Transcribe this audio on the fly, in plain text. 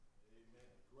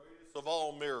of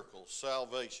all miracles,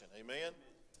 salvation. Amen?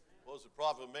 What does it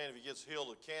profit a man if he gets healed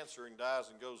of cancer and dies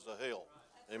and goes to hell?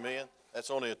 Amen? That's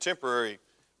only a temporary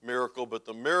miracle, but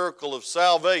the miracle of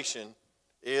salvation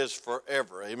is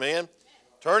forever. Amen?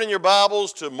 Turn in your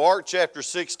Bibles to Mark chapter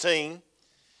 16,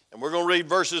 and we're going to read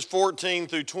verses 14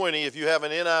 through 20. If you have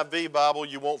an NIV Bible,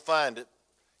 you won't find it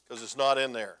because it's not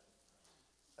in there.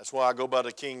 That's why I go by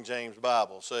the King James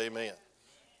Bible. Say amen.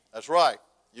 That's right.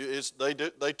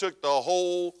 They took the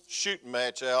whole shooting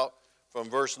match out from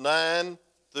verse 9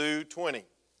 through 20.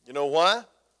 You know why?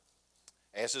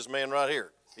 Ask this man right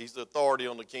here. He's the authority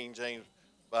on the King James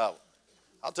Bible.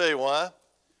 I'll tell you why.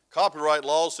 Copyright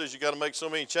law says you got to make so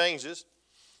many changes,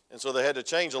 and so they had to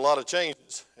change a lot of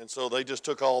changes, and so they just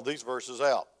took all these verses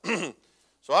out.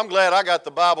 So I'm glad I got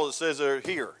the Bible that says they're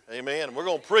here. Amen. And we're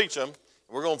going to preach them.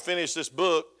 We're going to finish this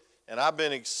book, and I've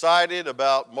been excited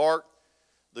about Mark,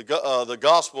 the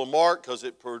Gospel of Mark, because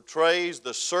it portrays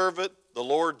the servant, the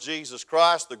Lord Jesus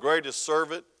Christ, the greatest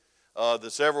servant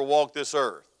that's ever walked this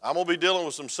earth. I'm going to be dealing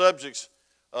with some subjects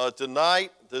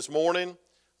tonight, this morning,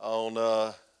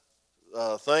 on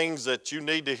things that you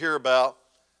need to hear about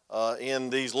in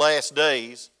these last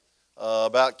days,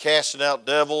 about casting out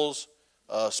devils,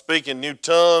 speaking new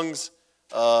tongues,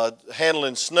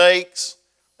 handling snakes,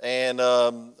 and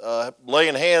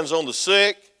laying hands on the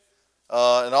sick,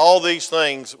 and all these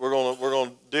things we're going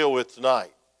to deal with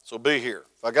tonight. So be here.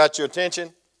 If I got your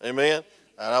attention, amen.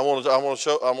 And I'm going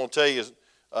to tell you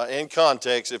in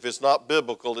context, if it's not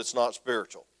biblical, it's not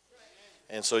spiritual.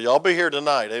 And so y'all be here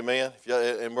tonight, amen.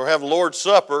 And we're having Lord's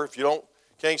Supper. If you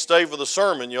can't stay for the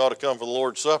sermon, you ought to come for the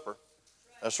Lord's Supper.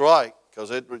 That's right, because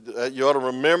you ought to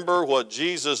remember what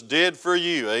Jesus did for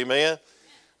you, amen.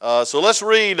 So let's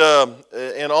read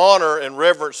in honor and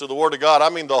reverence to the Word of God. I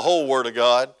mean the whole Word of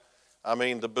God. I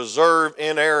mean the preserved,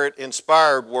 inerrant,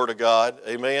 inspired Word of God.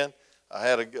 Amen. I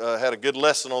had a good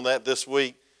lesson on that this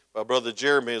week by Brother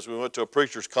Jeremy as we went to a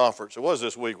preacher's conference. It was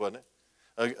this week, wasn't it?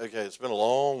 Okay, it's been a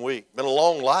long week. Been a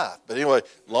long life. But anyway,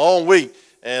 long week.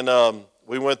 And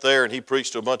we went there and he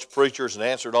preached to a bunch of preachers and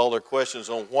answered all their questions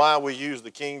on why we use the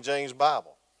King James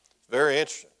Bible. Very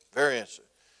interesting. Very interesting.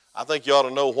 I think you ought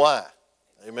to know why.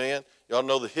 Amen. You ought to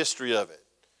know the history of it.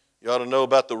 You ought to know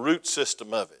about the root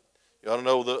system of it. You ought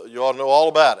to know all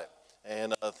about it.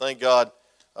 And thank God,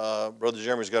 Brother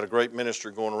Jeremy's got a great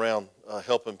ministry going around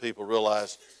helping people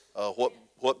realize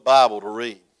what Bible to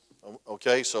read.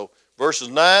 Okay, so verses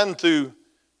 9 through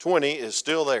 20 is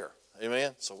still there.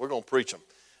 Amen. So we're going to preach them.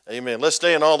 Amen. Let's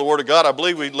stay in all the Word of God. I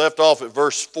believe we left off at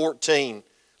verse 14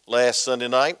 last Sunday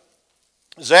night.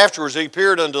 As afterwards he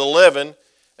appeared unto 11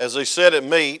 as they sat at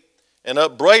meat, and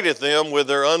upbraideth them with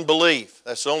their unbelief.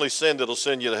 That's the only sin that'll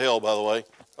send you to hell, by the way,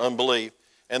 unbelief.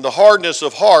 And the hardness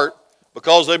of heart,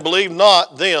 because they believed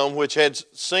not them which had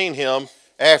seen him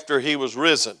after he was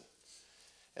risen.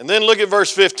 And then look at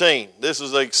verse 15. This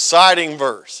is an exciting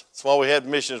verse. That's why we had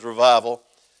missions revival.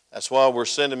 That's why we're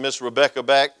sending Miss Rebecca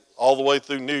back all the way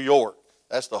through New York.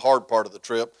 That's the hard part of the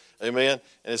trip. Amen.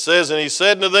 And it says, and he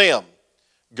said unto them,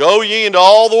 go ye into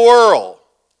all the world,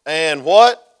 and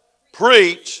what?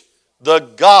 Preach the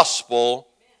gospel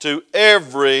to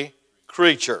every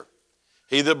creature.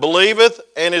 He that believeth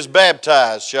and is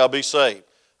baptized shall be saved.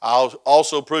 I'll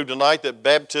also prove tonight that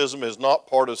baptism is not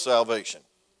part of salvation.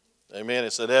 Amen.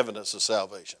 It's an evidence of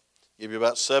salvation. I'll give you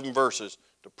about 7 verses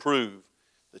to prove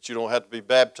that you don't have to be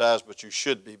baptized, but you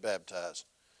should be baptized.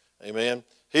 Amen.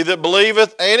 He that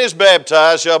believeth and is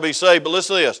baptized shall be saved. But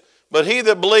listen to this. But he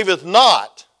that believeth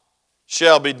not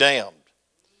shall be damned.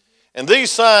 And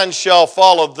these signs shall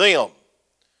follow them.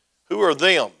 Who are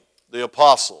them? The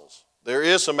apostles. There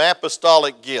is some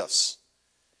apostolic gifts.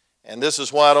 And this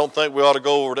is why I don't think we ought to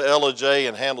go over to LJ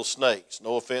and handle snakes.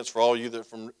 No offense for all you that are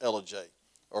from LJ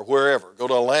or wherever. Go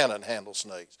to Atlanta and handle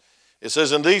snakes. It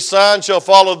says, and these signs shall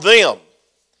follow them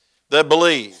that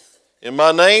believe. In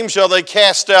my name shall they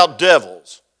cast out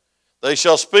devils. They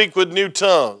shall speak with new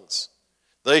tongues.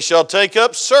 They shall take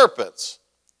up serpents.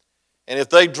 And if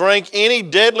they drink any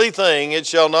deadly thing, it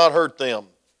shall not hurt them.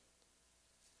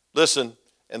 Listen,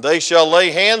 and they shall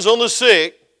lay hands on the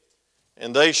sick,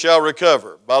 and they shall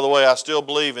recover. By the way, I still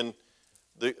believe in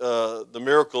the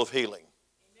miracle of healing.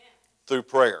 Amen. Through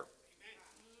prayer. Amen.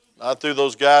 Not through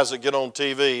those guys that get on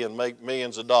TV and make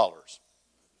millions of dollars.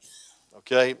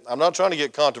 Okay? I'm not trying to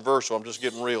get controversial. I'm just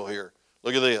getting real here.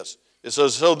 Look at this. It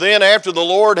says, so then after the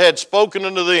Lord had spoken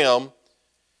unto them,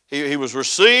 he was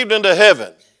received into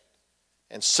heaven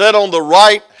and set on the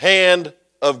right hand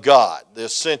of God. The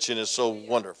ascension is so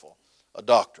wonderful, a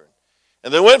doctrine.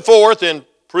 And they went forth and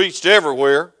preached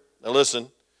everywhere. Now listen,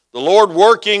 the Lord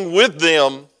working with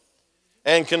them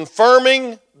and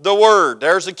confirming the word.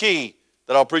 There's the key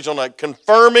that I'll preach on that.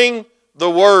 Confirming the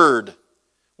word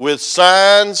with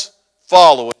signs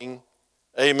following.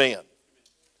 Amen.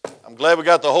 I'm glad we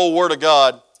got the whole word of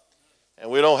God,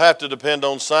 and we don't have to depend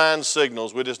on signs,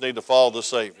 signals. We just need to follow the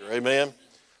Savior. Amen.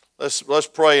 Let's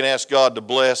pray and ask God to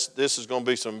bless. This is going to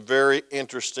be some very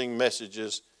interesting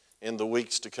messages in the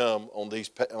weeks to come on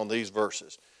these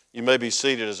verses. You may be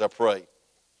seated as I pray,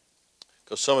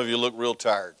 because some of you look real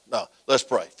tired. No, let's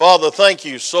pray. Father, thank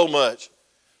you so much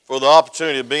for the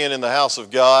opportunity of being in the house of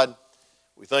God.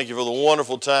 We thank you for the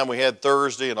wonderful time we had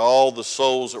Thursday and all the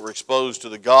souls that were exposed to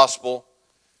the gospel.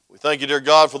 We thank you, dear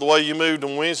God, for the way you moved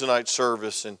in Wednesday night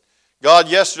service. And God,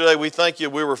 yesterday we thank you.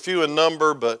 We were few in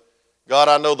number, but God,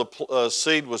 I know the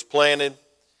seed was planted.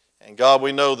 And God,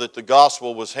 we know that the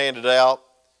gospel was handed out.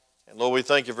 And Lord, we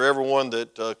thank you for everyone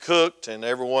that cooked and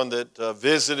everyone that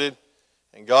visited.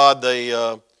 And God, they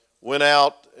went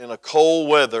out in a cold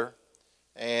weather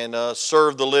and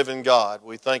served the living God.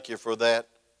 We thank you for that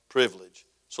privilege.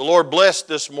 So Lord, bless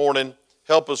this morning.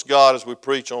 Help us, God, as we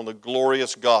preach on the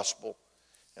glorious gospel.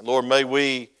 And Lord, may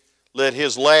we let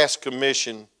His last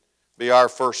commission be our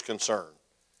first concern.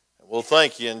 And we'll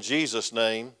thank you in Jesus'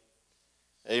 name.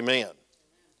 Amen.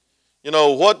 You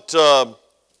know, what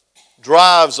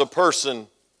drives a person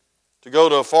to go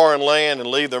to a foreign land and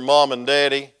leave their mom and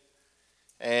daddy?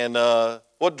 And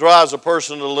what drives a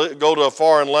person to go to a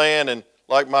foreign land and,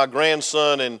 like my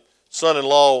grandson and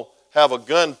son-in-law, have a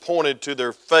gun pointed to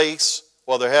their face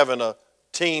while they're having a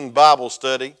teen Bible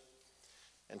study,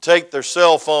 and take their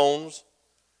cell phones,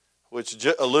 which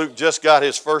Luke just got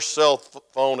his first cell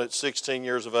phone at 16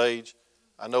 years of age.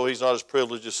 I know he's not as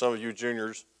privileged as some of you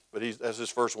juniors, but that's his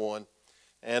first one.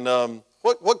 And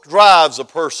what drives a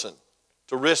person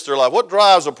to risk their life? What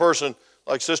drives a person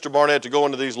like Sister Barnett to go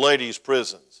into these ladies'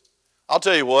 prisons? I'll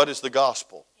tell you what, it's the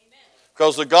gospel. Amen.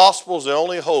 Because the gospel is the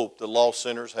only hope that lost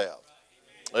sinners have.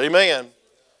 Amen.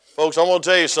 Folks, I'm going to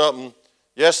tell you something.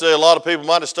 Yesterday, a lot of people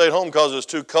might have stayed home because it was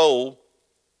too cold.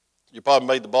 You probably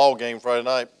made the ball game Friday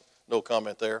night. No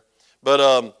comment there.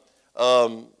 But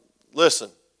listen.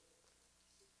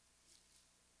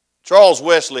 Charles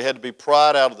Wesley had to be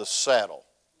pried out of the saddle.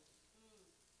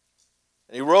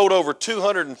 And he rode over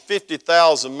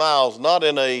 250,000 miles, not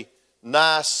in a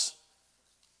nice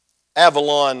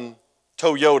Avalon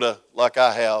Toyota like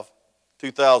I have,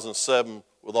 2007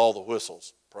 with all the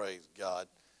whistles. Praise God.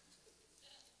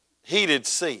 Heated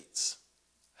seats.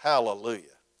 Hallelujah.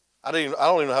 I don't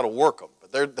even know how to work them,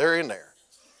 but they're in there.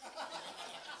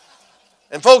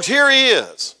 And folks, here he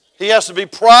is. He has to be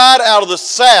pried out of the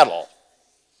saddle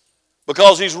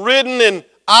because he's ridden in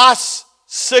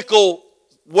icicle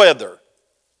weather.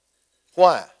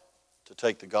 Why? To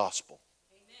take the gospel.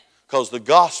 Because the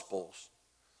gospel's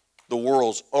the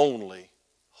world's only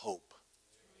hope.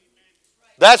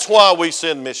 That's why we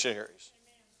send missionaries.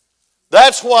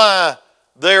 That's why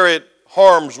they're at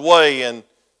harm's way and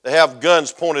they have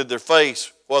guns pointed at their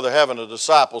face while they're having a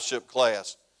discipleship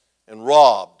class and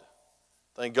robbed.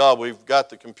 Thank God we've got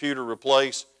the computer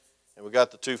replaced and we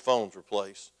got the 2 phones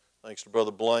replaced. Thanks to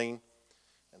Brother Blaine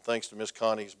and thanks to Miss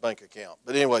Connie's bank account.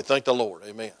 But anyway, thank the Lord.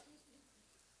 Amen.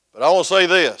 But I want to say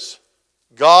this.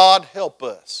 God help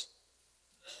us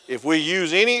if we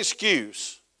use any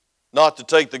excuse not to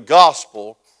take the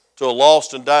gospel to a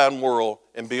lost and dying world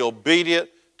and be obedient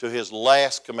to His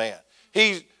last command.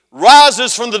 He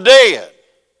rises from the dead.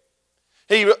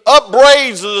 He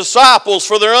upbraids the disciples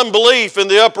for their unbelief in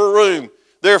the upper room.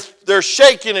 They're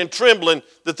shaking and trembling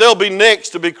that they'll be next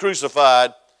to be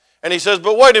crucified. And He says,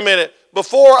 but wait a minute,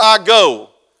 before I go,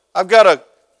 I've got a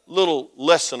little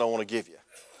lesson I want to give you.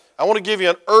 I want to give you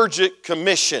an urgent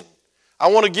commission. I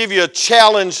want to give you a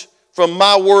challenge from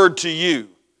my word to you.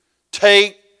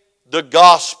 Take the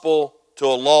gospel to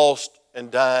a lost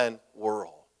and dying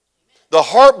world. The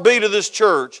heartbeat of this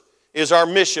church is our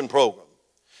mission program.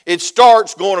 It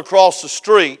starts going across the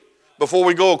street before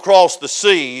we go across the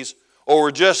seas, or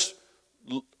we're just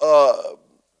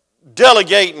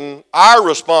delegating our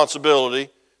responsibility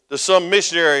to some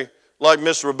missionary like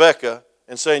Miss Rebecca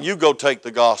and saying, you go take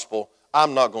the gospel,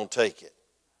 I'm not going to take it.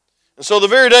 And so the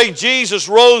very day Jesus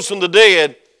rose from the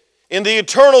dead, in the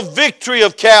eternal victory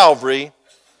of Calvary,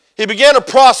 He began a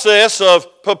process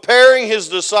of preparing His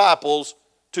disciples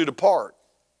to depart.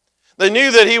 They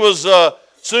knew that He was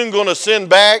soon going to send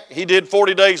back. He did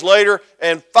 40 days later,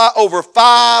 and over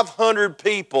 500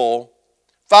 people,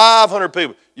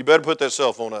 you better put that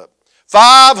cell phone up.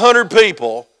 500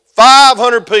 people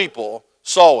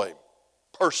saw Him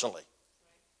personally.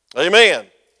 Amen.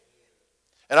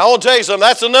 And I want to tell you something,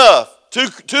 that's enough. Two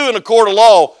in the court of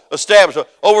law established.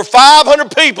 Over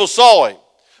 500 people saw Him.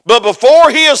 But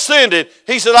before he ascended,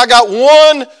 he said, I got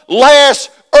one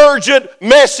last urgent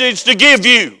message to give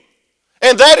you.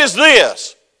 And that is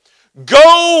this.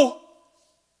 Go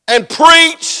and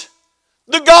preach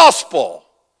the gospel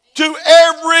to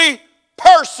every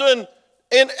person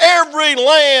in every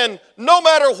land, no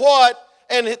matter what,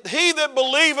 and he that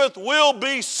believeth will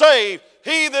be saved.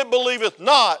 He that believeth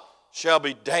not shall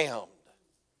be damned.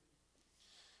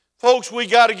 Folks, we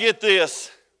got to get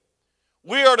this.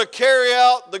 We are to carry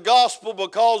out the gospel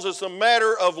because it's a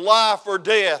matter of life or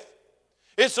death.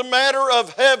 It's a matter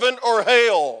of heaven or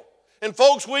hell. And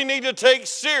folks, we need to take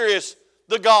serious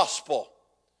the gospel.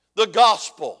 The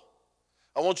gospel.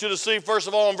 I want you to see, first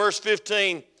of all, in verse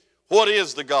 15, what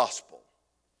is the gospel?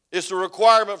 It's a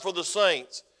requirement for the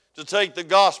saints to take the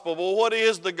gospel. Well, what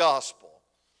is the gospel?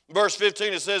 In verse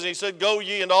 15 it says, he said, go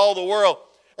ye into all the world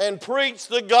and preach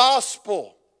the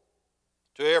gospel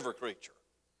to every creature.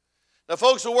 Now,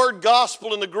 folks, the word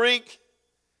gospel in the Greek,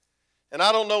 and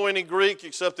I don't know any Greek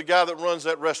except the guy that runs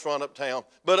that restaurant uptown.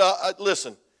 But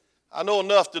listen, I know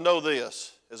enough to know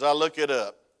this as I look it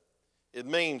up. It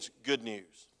means good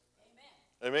news.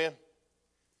 Amen. Amen?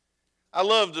 I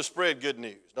love to spread good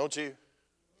news, don't you?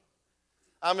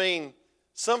 I mean,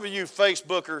 some of you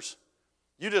Facebookers,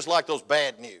 you just like those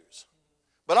bad news.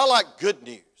 But I like good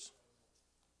news.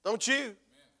 Don't you?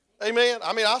 Amen.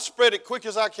 I mean, I spread it quick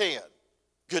as I can.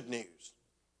 Good news.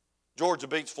 Georgia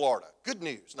beats Florida. Good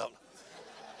news. No.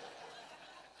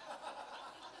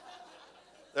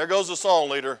 There goes the song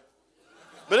leader.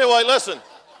 But anyway, listen.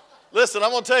 Listen,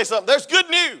 I'm going to tell you something. There's good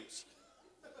news.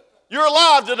 You're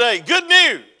alive today. Good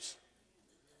news.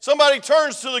 Somebody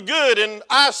turns to the good in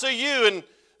ICU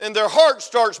and their heart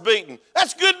starts beating.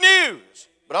 That's good news.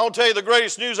 But I want to tell you the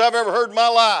greatest news I've ever heard in my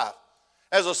life.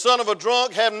 As a son of a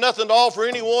drunk, having nothing to offer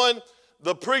anyone,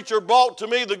 the preacher brought to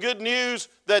me the good news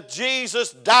that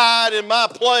Jesus died in my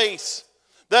place,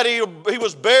 that he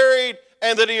was buried,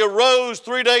 and that he arose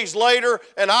 3 days later,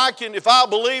 and if I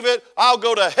believe it, I'll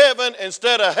go to heaven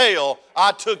instead of hell.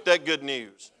 I took that good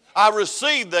news. I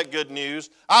received that good news.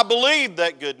 I believed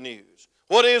that good news.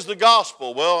 What is the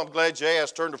gospel? Well, I'm glad you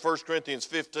asked. Turn to 1 Corinthians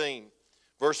 15,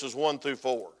 verses 1 through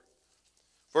 4.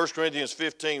 1 Corinthians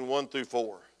 15, 1 through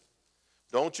 4.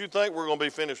 Don't you think we're going to be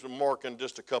finished with Mark in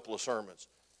just a couple of sermons.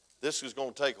 This is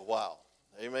going to take a while.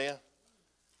 Amen?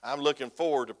 I'm looking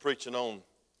forward to preaching on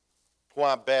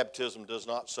why baptism does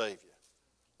not save you.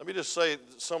 Let me just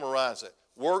summarize it.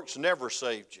 Works never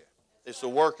saved you. It's the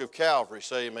work of Calvary.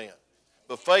 Say amen.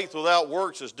 But faith without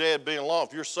works is dead being alone.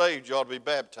 If you're saved, you ought to be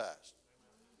baptized.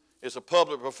 It's a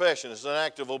public profession. It's an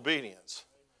act of obedience.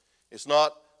 It's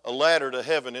not a ladder to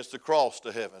heaven. It's the cross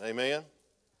to heaven. Amen?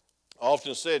 I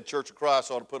often said Church of Christ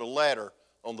ought to put a ladder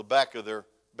on the back of their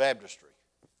baptistry.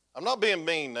 I'm not being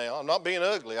mean now. I'm not being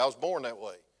ugly. I was born that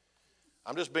way.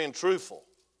 I'm just being truthful.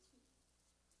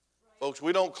 Folks,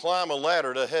 we don't climb a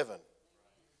ladder to heaven.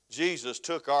 Jesus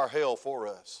took our hell for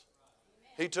us.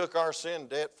 He took our sin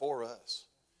debt for us.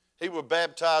 He was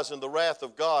baptized in the wrath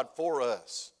of God for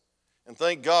us. And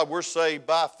thank God we're saved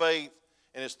by faith,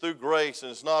 and it's through grace,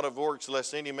 and it's not of works,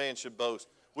 lest any man should boast.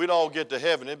 We'd all get to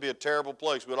heaven. It'd be a terrible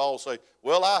place. We'd all say,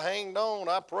 well, I hanged on.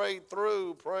 I prayed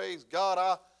through. Praise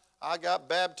God. I got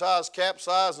baptized,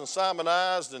 capsized, and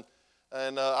Simonized,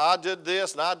 and I did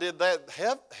this and I did that.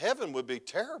 Heaven would be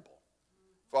terrible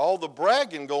for all the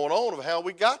bragging going on of how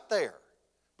we got there.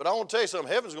 But I want to tell you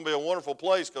something. Heaven's going to be a wonderful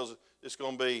place because it's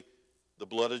going to be the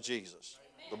blood of Jesus.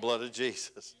 The blood of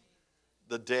Jesus.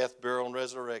 The death, burial, and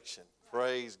resurrection.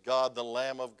 Praise God, the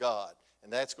Lamb of God.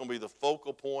 And that's going to be the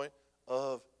focal point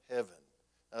of heaven.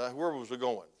 Where was we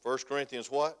going? 1 Corinthians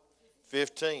what?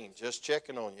 15. Just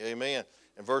checking on you. Amen.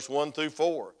 And verse 1 through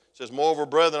 4. It says, moreover,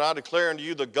 brethren, I declare unto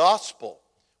you the gospel,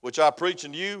 which I preach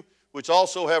unto you, which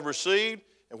also have received,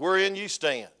 and wherein ye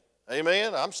stand.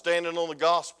 Amen. I'm standing on the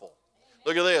gospel.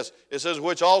 Look at this. It says,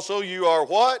 which also you are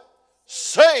what?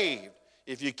 Saved.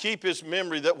 If you keep his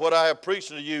memory that what I have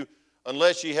preached unto you,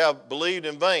 unless ye have believed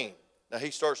in vain. Now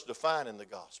he starts defining the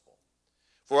gospel.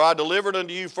 For I delivered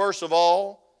unto you first of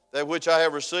all that which I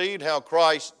have received, how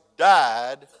Christ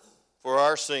died for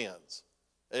our sins.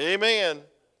 Amen.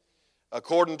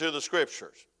 According to the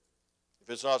Scriptures. If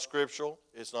it's not scriptural,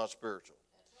 it's not spiritual.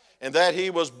 And that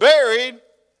he was buried,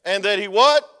 and that he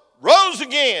what? Rose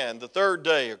again the third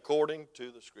day, according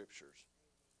to the Scriptures.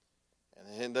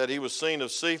 And that he was seen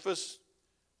of Cephas,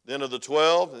 then of the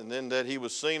 12, and then that he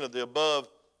was seen of the above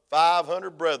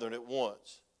 500 brethren at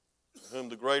once, of whom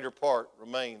the greater part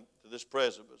remain to this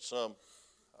present, but some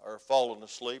are fallen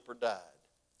asleep or died.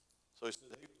 So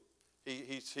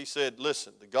he said,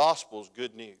 listen, the gospel is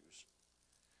good news.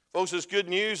 Folks, it's good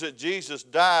news that Jesus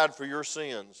died for your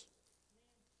sins.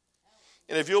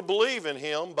 And if you'll believe in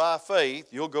him by faith,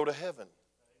 you'll go to heaven.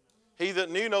 He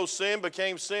that knew no sin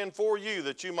became sin for you,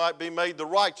 that you might be made the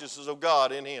righteousness of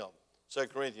God in him. 2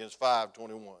 Corinthians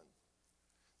 5:21.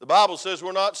 The Bible says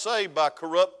we're not saved by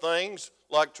corrupt things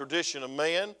like tradition of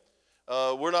man.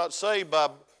 We're not saved by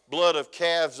blood of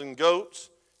calves and goats.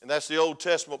 And that's the Old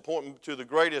Testament pointing to the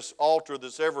greatest altar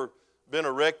that's ever been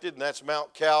erected, and that's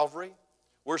Mount Calvary.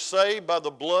 We're saved by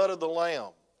the blood of the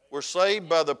Lamb. We're saved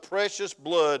by the precious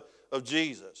blood of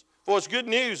Jesus. For it's good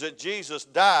news that Jesus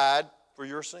died for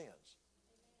your sins.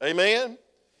 Amen?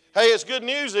 Hey, it's good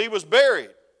news that he was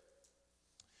buried.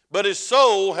 But his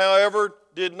soul, however,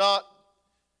 did not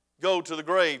go to the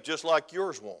grave just like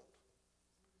yours won't.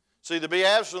 See, to be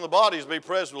absent from the body is to be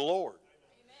present with the Lord.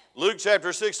 Amen. Luke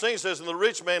chapter 16 says, and the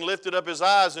rich man lifted up his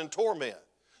eyes in torment.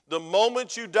 The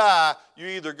moment you die, you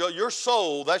either go, your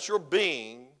soul, that's your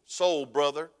being, soul,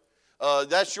 brother.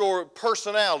 That's your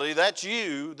personality, that's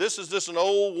you. This is just an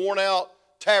old, worn-out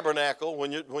tabernacle.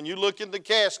 When you look in the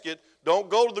casket, don't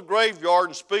go to the graveyard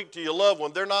and speak to your loved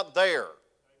one. They're not there.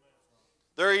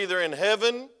 They're either in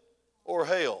heaven or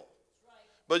hell.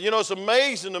 But you know, it's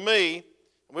amazing to me,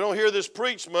 we don't hear this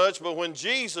preached much, but when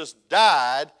Jesus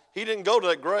died, he didn't go to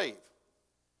that grave.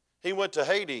 He went to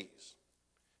Hades.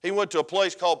 He went to a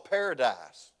place called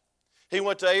paradise. He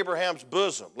went to Abraham's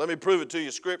bosom. Let me prove it to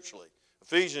you scripturally.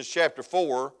 Ephesians chapter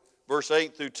 4, verse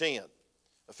 8 through 10.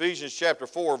 Ephesians chapter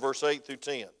 4, verse 8 through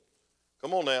 10.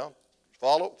 Come on now.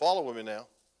 Follow with me now.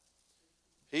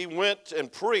 He went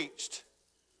and preached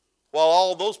while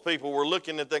all those people were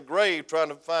looking at that grave trying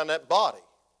to find that body.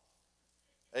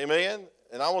 Amen?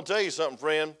 And I want to tell you something,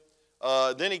 friend.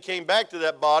 Then he came back to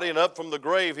that body, and up from the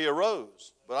grave he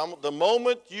arose. But the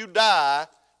moment you die,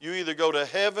 you either go to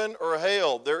heaven or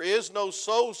hell. There is no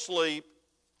soul sleep,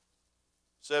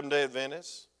 Seventh-day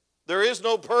Adventists. There is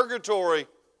no purgatory,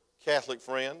 Catholic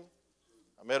friend.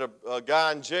 I met a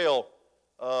guy in jail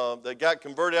that got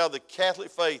converted out of the Catholic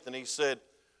faith, and he said,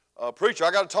 preacher,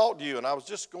 I got to talk to you. And I was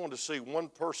just going to see one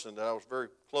person that I was very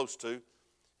close to.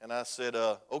 And I said,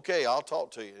 okay, I'll talk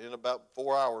to you. In about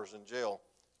 4 hours in jail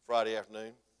Friday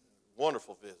afternoon.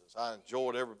 Wonderful visits. I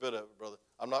enjoyed every bit of it, brother.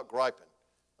 I'm not griping.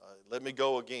 Let me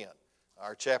go again.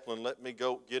 Our chaplain let me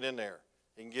go get in there.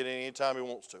 He can get in anytime he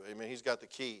wants to. Amen. He's got the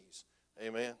keys.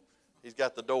 Amen. He's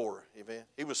got the door. Amen.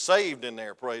 He was saved in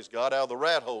there, praise God, out of the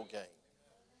rat hole gang.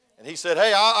 And he said,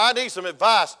 hey, I need some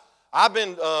advice. I've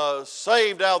been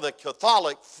saved out of the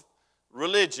Catholic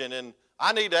religion, and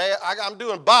I'm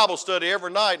doing Bible study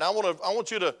every night, and I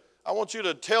want you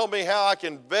to tell me how I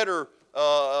can better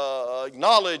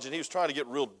acknowledge. And he was trying to get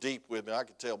real deep with me. I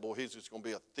could tell, boy, he's just going to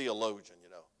be a theologian, you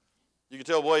know. You could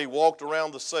tell the way he walked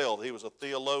around the cell that he was a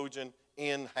theologian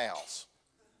in-house.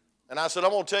 And I said, I'm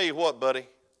going to tell you what, buddy.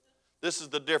 This is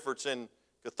the difference in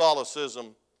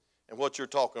Catholicism and what you're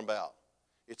talking about.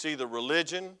 It's either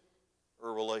religion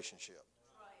or relationship.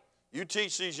 You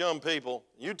teach these young people,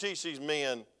 you teach these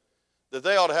men that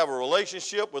they ought to have a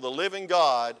relationship with the living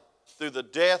God through the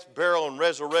death, burial, and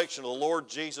resurrection of the Lord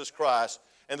Jesus Christ,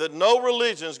 and that no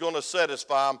religion is going to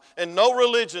satisfy them, and no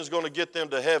religion is going to get them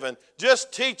to heaven.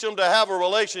 Just teach them to have a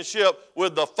relationship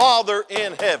with the Father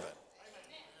in heaven.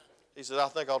 He said, I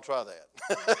think I'll try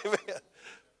that.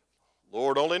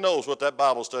 Lord only knows what that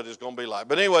Bible study is going to be like.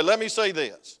 But anyway, let me say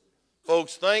this.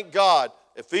 Folks, thank God.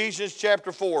 Ephesians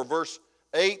chapter 4, verse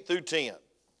 8 through 10.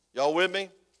 Y'all with me?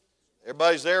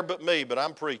 Everybody's there but me, but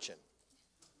I'm preaching.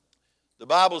 The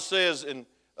Bible says in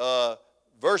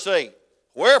verse 8,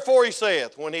 wherefore he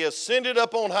saith, when he ascended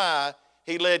up on high,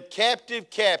 he led captive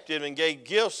and gave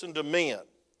gifts unto men.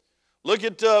 Look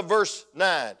at verse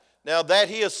 9. Now that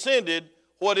he ascended,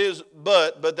 what is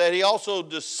but that he also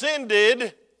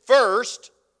descended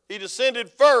first,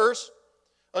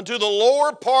 unto the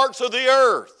lower parts of the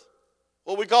earth,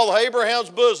 what we call Abraham's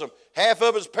bosom. Half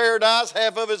of it's paradise,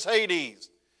 half of it's Hades.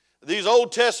 These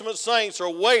Old Testament saints are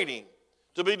waiting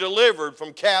to be delivered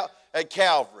at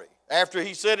Calvary. After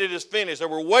he said it is finished, they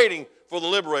were waiting for the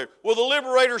liberator. Well, the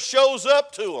liberator shows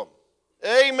up to them.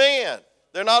 Amen.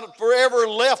 They're not forever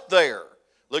left there.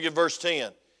 Look at verse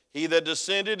 10. He that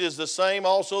descended is the same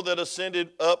also that ascended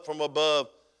up from above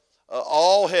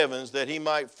all heavens, that he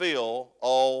might fill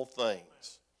all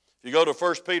things. If you go to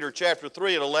 1 Peter chapter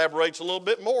 3, it elaborates a little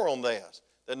bit more on this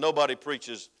that nobody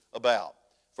preaches about.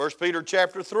 1 Peter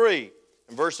chapter 3,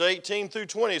 in verse 18 through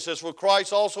 20, it says, for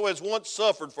Christ also has once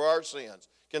suffered for our sins.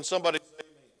 Can somebody say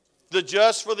amen? The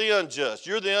just for the unjust.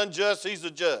 You're the unjust, he's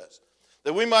the just.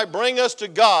 That we might bring us to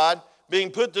God, being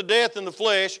put to death in the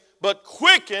flesh, but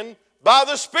quickened by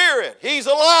the Spirit. He's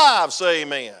alive, say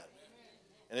amen.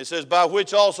 And it says, by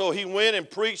which also he went and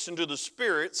preached unto the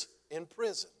spirits in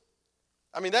prison.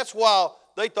 I mean, that's why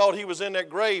they thought he was in that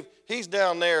grave. He's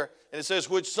down there, and it says,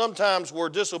 which sometimes were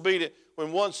disobedient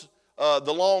when once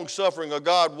the long suffering of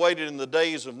God waited in the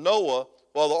days of Noah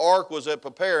while the ark was at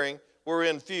preparing,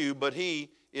 wherein few, but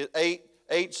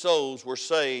eight souls were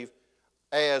saved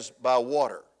as by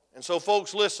water. And so,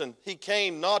 folks, listen, he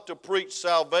came not to preach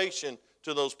salvation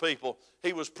to those people.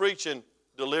 He was preaching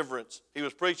deliverance. He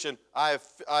was preaching, I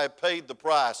have paid the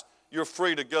price. You're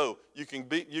free to go. You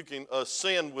can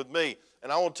sin with me.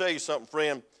 And I want to tell you something,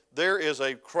 friend. There is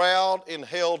a crowd in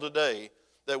hell today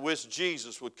that wish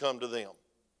Jesus would come to them.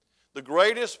 The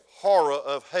greatest horror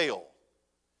of hell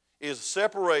is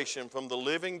separation from the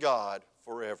living God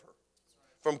forever,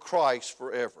 from Christ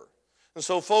forever. And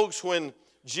so, folks, when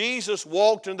Jesus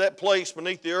walked in that place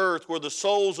beneath the earth where the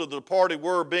souls of the departed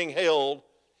were being held,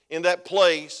 in that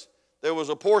place, there was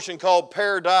a portion called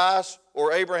paradise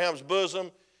or Abraham's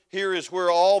bosom. Here is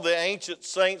where all the ancient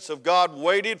saints of God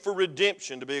waited for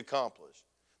redemption to be accomplished.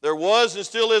 There was and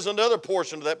still is another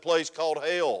portion of that place called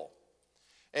hell.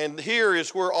 And here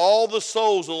is where all the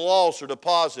souls of the lost are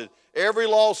deposited. Every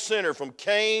lost sinner from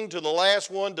Cain to the last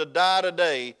one to die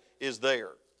today is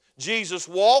there. Jesus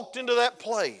walked into that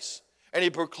place and he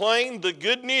proclaimed the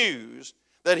good news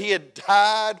that he had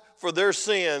died for their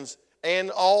sins and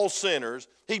all sinners.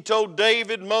 He told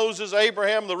David, Moses,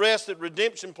 Abraham, the rest that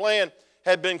redemption plan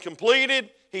had been completed.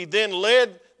 He then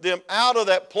led them out of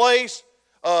that place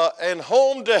and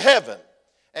home to heaven.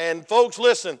 And folks,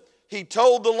 listen, he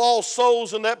told the lost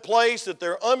souls in that place that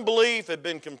their unbelief had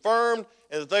been confirmed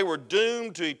and that they were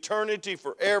doomed to eternity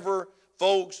forever.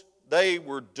 Folks, they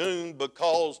were doomed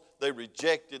because they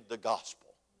rejected the gospel.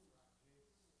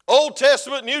 Old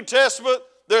Testament, New Testament,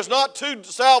 there's not two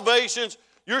salvations.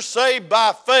 You're saved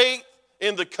by faith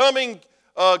in the coming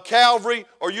Calvary,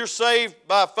 or you're saved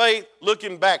by faith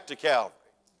looking back to Calvary.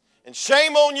 And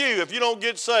shame on you if you don't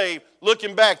get saved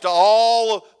looking back to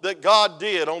all that God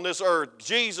did on this earth,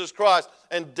 Jesus Christ,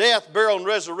 and death, burial, and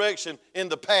resurrection in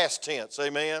the past tense.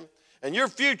 Amen. And your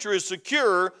future is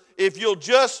secure if you'll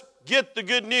just get the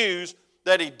good news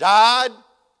that he died,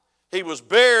 he was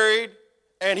buried,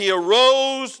 and he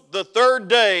arose the third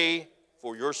day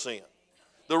for your sin.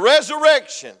 The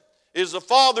resurrection is the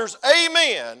Father's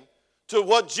amen to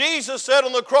what Jesus said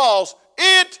on the cross.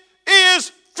 It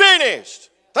is finished.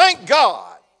 Thank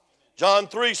God. John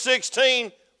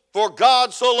 3:16, for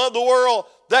God so loved the world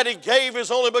that he gave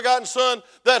his only begotten Son,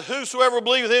 that whosoever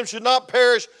believeth him should not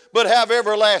perish, but have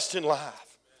everlasting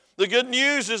life. The good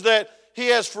news is that he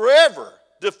has forever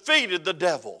defeated the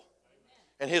devil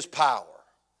and his power.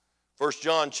 1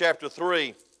 John chapter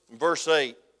 3, verse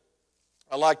 8.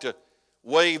 I like to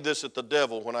wave this at the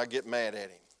devil when I get mad at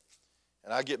him.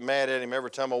 And I get mad at him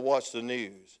every time I watch the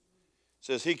news. It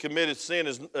says he committed sin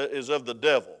is of the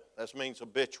devil. That means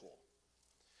habitual.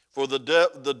 For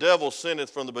the devil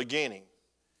sinneth from the beginning.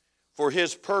 For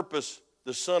his purpose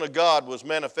the Son of God was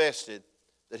manifested,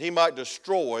 that he might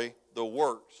destroy the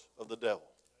works of the devil.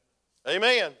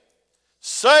 Amen.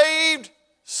 Saved,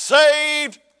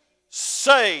 saved,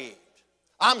 saved.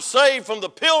 I'm saved from the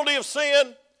penalty of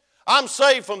sin. I'm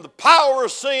saved from the power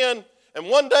of sin. And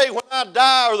one day when I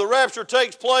die or the rapture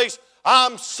takes place,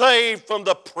 I'm saved from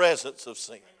the presence of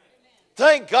sin.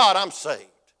 Thank God I'm saved.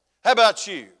 How about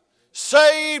you?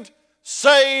 Saved,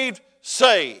 saved,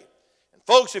 saved. And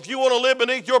folks, if you want to live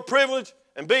beneath your privilege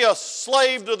and be a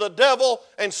slave to the devil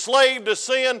and slave to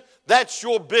sin, that's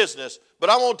your business. But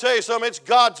I want to tell you something, it's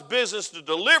God's business to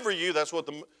deliver you. That's what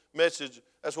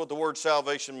the word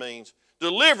salvation means.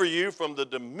 Deliver you from the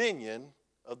dominion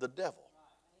of the devil.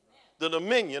 The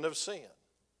dominion of sin.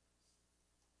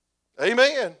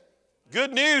 Amen.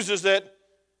 Good news is that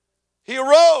he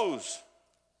arose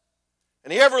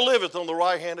and he ever liveth on the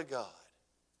right hand of God.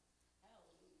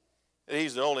 And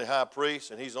he's the only high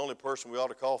priest and he's the only person we ought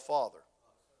to call Father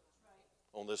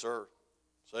on this earth.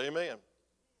 Say amen.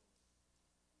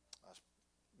 I was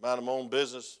minding my own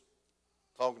business,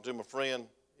 talking to my friend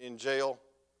in jail.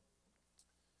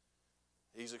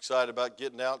 He's excited about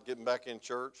getting out, getting back in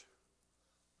church.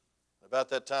 About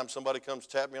that time, somebody comes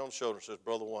tap me on the shoulder and says,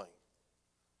 Brother Wayne.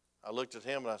 I looked at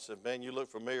him and I said, man, you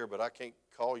look familiar, but I can't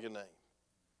call your name.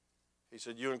 He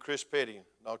said, you and Chris Petty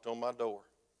knocked on my door.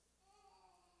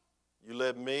 You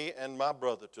led me and my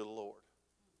brother to the Lord.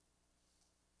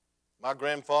 My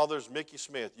grandfather's Mickey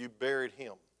Smith. You buried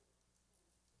him.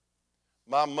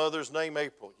 My mother's name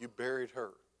April. You buried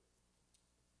her.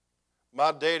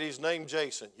 My daddy's name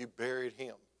Jason. You buried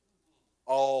him.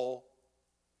 All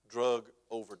drug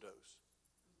overdose.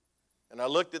 And I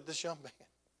looked at this young man.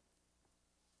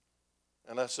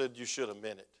 And I said, you should have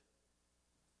meant it.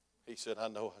 He said, I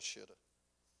know I should have.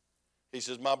 He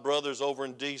says, my brother's over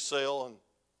in D-cell and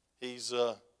he's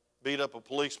beat up a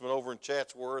policeman over in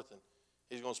Chatsworth, and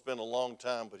he's going to spend a long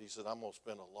time, but he said, I'm going to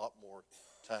spend a lot more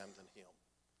time than him.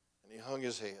 And he hung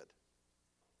his head.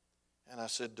 And I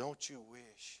said, don't you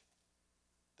wish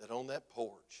that on that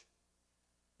porch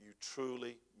you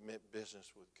truly meant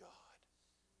business with God?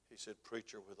 He said,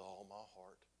 preacher, with all my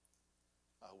heart,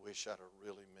 I wish I'd have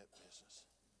really meant business.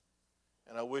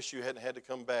 And I wish you hadn't had to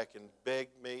come back and beg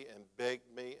me and beg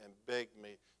me and beg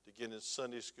me to get in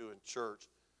Sunday school and church.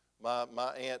 My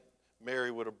Aunt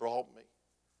Mary would have brought me,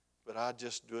 but I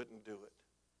just didn't do it.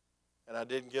 And I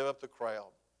didn't give up the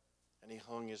crowd. And he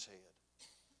hung his head.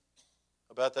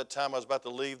 About that time, I was about to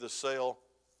leave the cell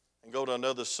and go to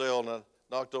another cell, and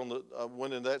I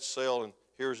went in that cell, and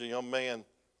here's a young man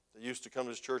that used to come to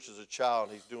this church as a child,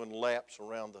 and he's doing laps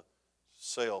around the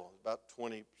cell, about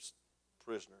 20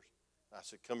 prisoners. And I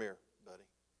said, come here, buddy,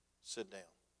 sit down.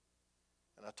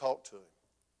 And I talked to him.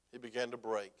 He began to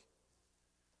break.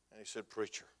 And he said,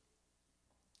 preacher,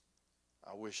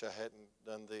 I wish I hadn't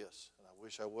done this, and I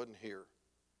wish I wasn't here,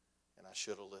 and I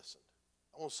should have listened.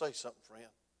 I want to say something, friend.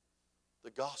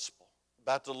 The gospel.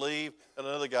 About to leave, and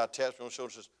another guy taps me on the shoulder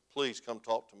and says, please come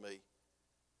talk to me.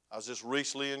 I was just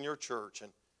recently in your church,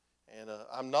 and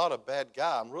I'm not a bad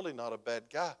guy. I'm really not a bad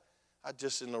guy. I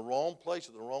just in the wrong place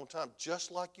at the wrong time,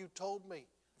 just like you told me.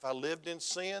 If I lived in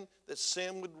sin, that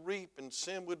sin would reap, and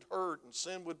sin would hurt, and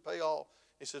sin would pay off.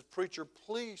 He says, preacher,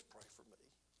 please pray for me.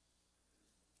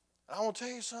 And I want to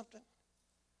tell you something.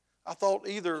 I thought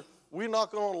either we're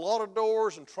knocking on a lot of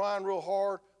doors and trying real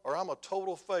hard, or I'm a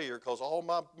total failure because all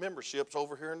my membership's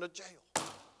over here in the jail.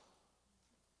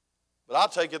 But I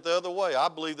take it the other way. I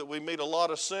believe that we meet a lot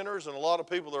of sinners and a lot of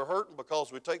people that are hurting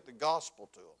because we take the gospel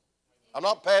to them. I'm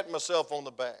not patting myself on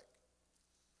the back.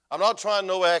 I'm not trying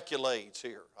no accolades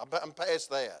here. I'm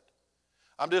past that.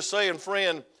 I'm just saying,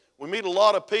 friend, we meet a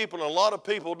lot of people and a lot of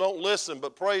people don't listen,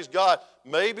 but praise God,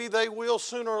 maybe they will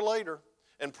sooner or later.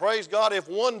 And praise God, if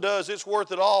one does, it's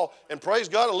worth it all. And praise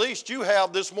God, at least you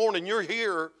have this morning. You're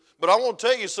here. But I want to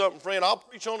tell you something, friend. I'll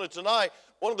preach on it tonight.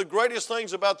 One of the greatest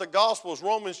things about the gospel is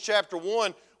Romans chapter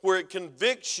 1, where it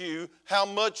convicts you how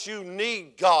much you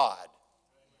need God.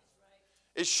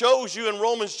 It shows you in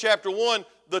Romans chapter 1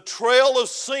 the trail of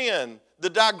sin, the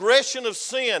digression of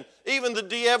sin, even the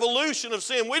de-evolution of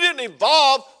sin. We didn't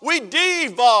evolve, we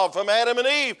de-evolved from Adam and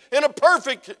Eve in a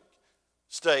perfect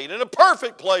state, in a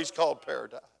perfect place called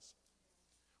paradise.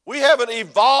 We haven't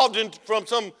evolved from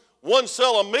some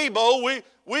one-cell amoeba.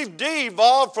 We've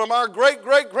de-evolved from our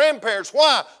great-great-grandparents.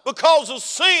 Why? Because of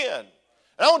sin. And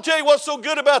I want to tell you what's so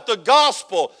good about the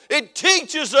gospel. It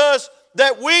teaches us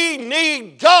that we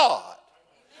need God.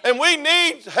 And we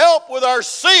need help with our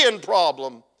sin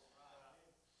problem.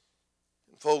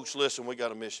 And folks, listen, we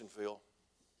got a mission field.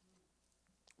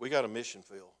 We got a mission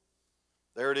field.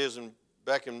 There it is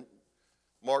back in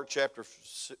Mark chapter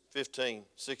 15,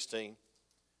 16.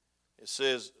 It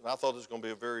says, and I thought this was going to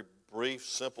be a very brief,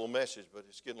 simple message, but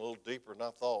it's getting a little deeper than I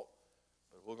thought.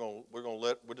 But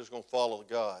we're just going to follow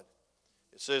God.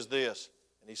 It says this,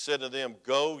 and he said to them,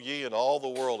 go ye in all the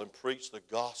world and preach the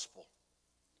gospel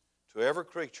to every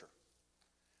creature.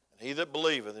 And he that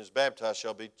believeth and is baptized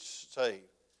shall be saved,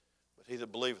 but he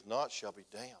that believeth not shall be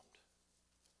damned.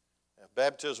 Now, if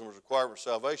baptism was required for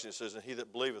salvation, it says, and he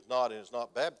that believeth not and is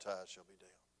not baptized shall be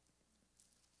damned.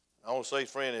 I want to say,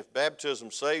 friend, if baptism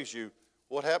saves you,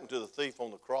 what happened to the thief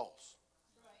on the cross?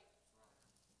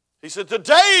 He said,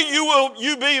 today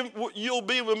you'll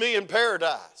be with me in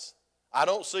paradise. I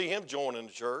don't see him joining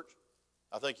the church.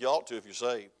 I think you ought to if you're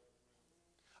saved.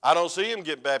 I don't see him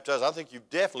get baptized. I think you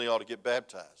definitely ought to get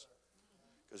baptized.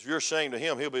 Because if you're ashamed of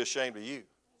him, he'll be ashamed of you.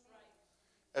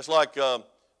 That's like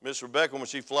Miss Rebecca when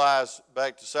she flies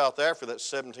back to South Africa, that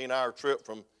 17-hour trip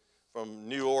from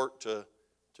New York to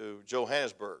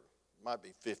Johannesburg. It might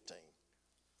be 15.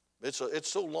 It's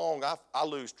so long, I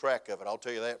lose track of it. I'll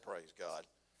tell you that, praise God.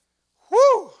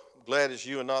 Whew! I'm glad it's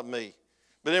you and not me.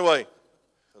 But anyway,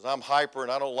 because I'm hyper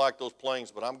and I don't like those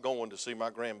planes, but I'm going to see my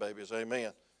grandbabies,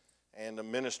 amen. And to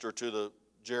minister to the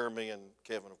Jeremy and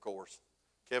Kevin, of course.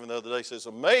 Kevin the other day says, it's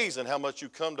amazing how much you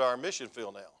come to our mission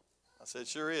field now. I said,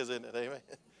 sure is, isn't it, amen.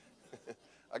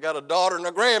 I got a daughter and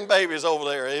a grandbabies over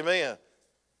there, amen.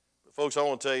 But folks, I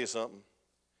want to tell you something.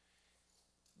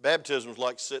 Baptism is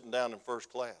like sitting down in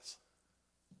first class,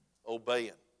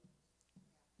 obeying.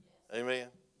 Amen.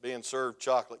 Being served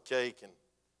chocolate cake and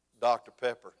Dr.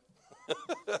 Pepper.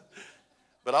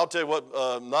 But I'll tell you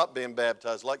what, not being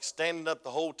baptized, like standing up the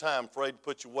whole time afraid to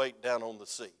put your weight down on the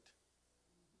seat.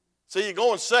 See, you're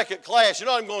going second class. You're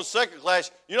not even going second class.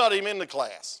 You're not even in the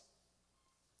class.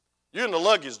 You're in the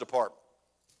luggage department.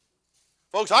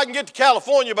 Folks, I can get to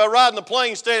California by riding the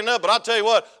plane standing up, but I tell you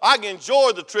what, I can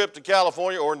enjoy the trip to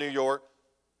California or New York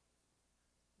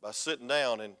by sitting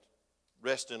down and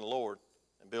resting in the Lord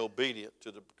and be obedient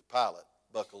to the pilot.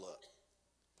 Buckle up.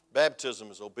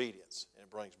 Baptism is obedience, and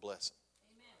it brings blessing.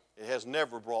 Amen. It has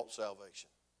never brought salvation.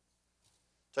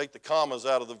 Take the commas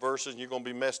out of the verses, and you're going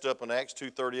to be messed up in Acts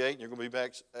 2:38, and you're going to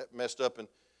be messed up in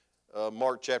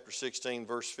Mark chapter 16,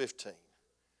 verse 15.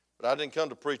 But I didn't come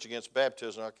to preach against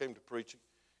baptism. I came to preach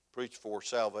for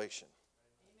salvation.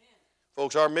 Amen.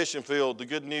 Folks, our mission field, the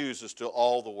good news is to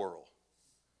all the world.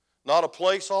 Not a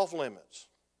place off limits.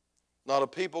 Not a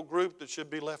people group that should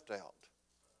be left out.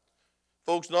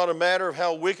 Folks, not a matter of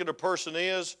how wicked a person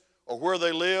is or where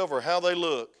they live or how they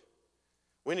look.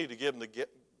 We need to give them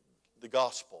the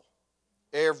gospel.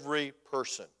 Every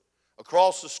person.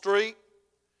 Across the street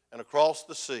and across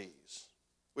the seas.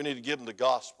 We need to give them the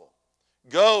gospel.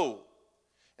 Go.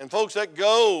 And folks, that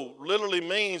go literally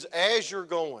means as you're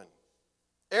going.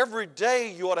 Every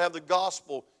day you ought to have the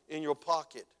gospel in your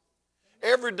pocket.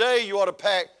 Every day you ought to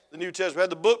pack the New Testament. I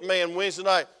had the book man Wednesday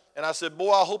night, and I said,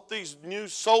 boy, I hope these new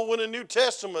soul-winning New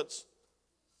Testaments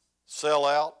sell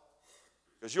out.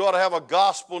 Because you ought to have a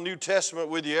gospel New Testament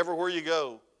with you everywhere you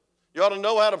go. You ought to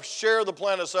know how to share the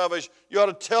plan of salvation. You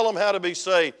ought to tell them how to be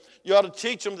saved. You ought to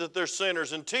teach them that they're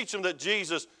sinners and teach them that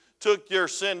Jesus took their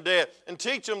sin debt and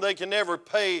teach them they can never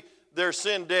pay their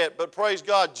sin debt. But praise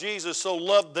God, Jesus so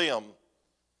loved them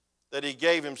that he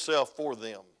gave himself for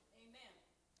them. Amen.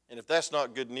 And if that's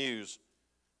not good news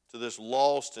to this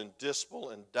lost and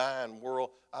dismal and dying world,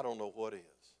 I don't know what is.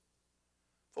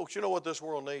 Folks, you know what this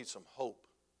world needs? Some hope.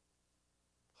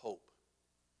 Hope.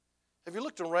 Have you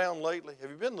looked around lately? Have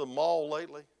you been to the mall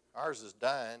lately? Ours is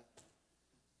dying.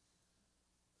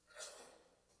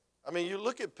 I mean, you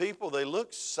look at people, they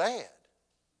look sad.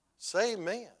 Say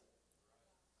amen.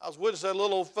 I was witnessing that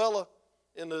little old fella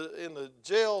in the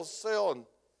jail cell, and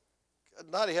at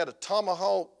night he had a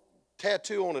tomahawk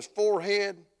tattoo on his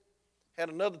forehead, had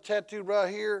another tattoo right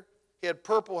here. He had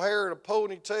purple hair and a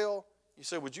ponytail. You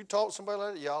say, would you talk to somebody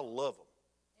like that? Yeah, I'll love them.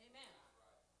 Amen.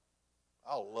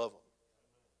 I'll love them.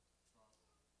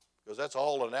 Because that's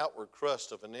all an outward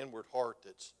crust of an inward heart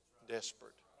that's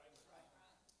desperate.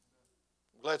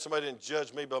 I'm glad somebody didn't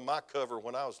judge me by my cover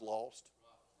when I was lost.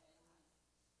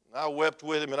 And I wept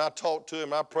with him and I talked to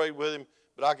him, I prayed with him,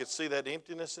 but I could see that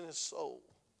emptiness in his soul.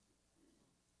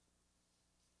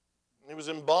 He was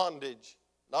in bondage,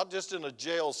 not just in a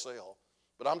jail cell,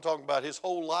 but I'm talking about his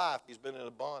whole life he's been in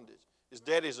a bondage. His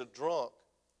daddy's a drunk.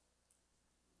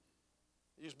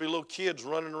 There used to be little kids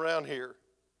running around here.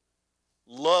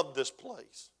 Loved this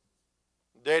place.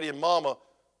 Daddy and Mama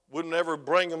wouldn't ever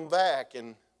bring them back,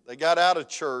 and they got out of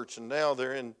church, and now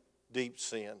they're in deep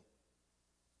sin.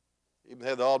 Even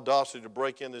had the audacity to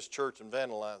break in this church and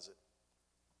vandalize it.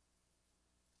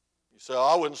 You say, oh,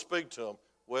 I wouldn't speak to them.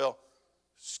 Well,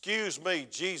 excuse me,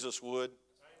 Jesus would. Amen.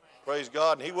 Praise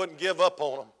God, and he wouldn't give up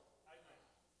on them.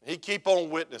 He'd keep on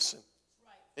witnessing.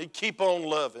 He'd keep on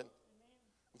loving.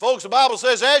 Folks, the Bible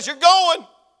says, as you're going,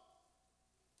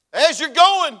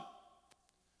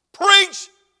 preach,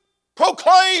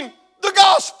 proclaim the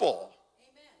gospel.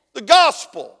 Amen. The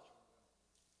gospel.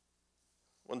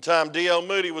 One time D.L.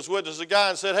 Moody was with us, a guy,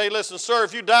 and said, hey, listen, sir,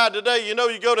 if you died today, you know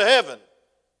you go to heaven.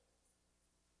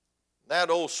 That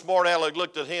old smart aleck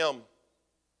looked at him.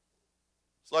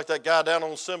 It's like that guy down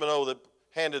on Seminole that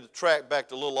handed the tract back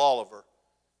to little Oliver,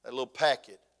 that little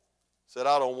packet. Said,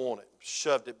 I don't want it.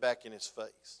 Shoved it back in his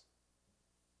face.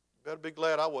 You better be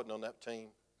glad I wasn't on that team.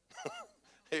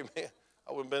 Amen.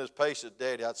 I wouldn't have been as patient as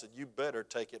Daddy. I'd said, you better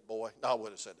take it, boy. No, I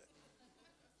wouldn't have said that.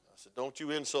 I said, don't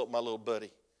you insult my little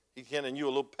buddy. He's handing you a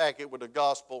little packet with the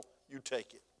gospel. You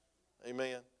take it.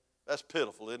 Amen. That's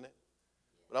pitiful, isn't it?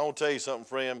 But I want to tell you something,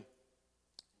 friend.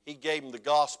 He gave him the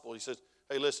gospel. He says,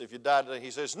 hey, listen, if you die today,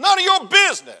 he says, none of your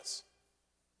business.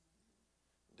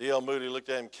 D.L. Moody looked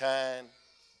at him kind,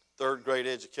 third grade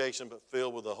education, but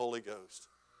filled with the Holy Ghost.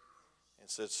 And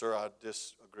said, sir, I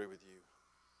disagree with you.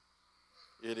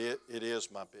 It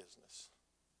is my business.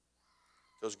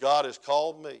 Because God has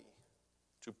called me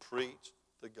to preach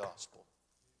the gospel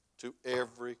to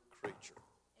every creature.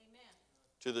 Amen.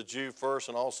 To the Jew first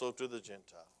and also to the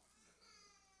Gentile.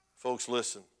 Folks,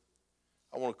 listen.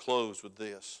 I want to close with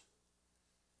this.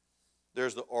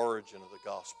 There's the origin of the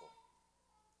gospel.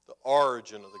 The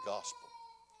origin of the gospel.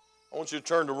 I want you to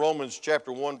turn to Romans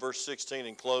chapter 1, verse 16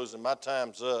 and close, and my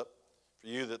time's up for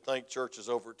you that think church is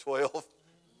over 12.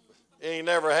 It ain't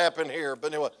never happened here.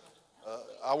 But anyway,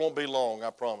 I won't be long, I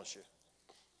promise you.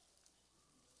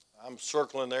 I'm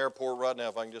circling the airport right now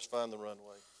if I can just find the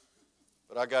runway.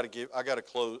 But I got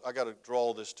to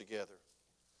draw this together.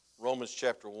 Romans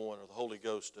chapter 1, or the Holy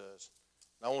Ghost does.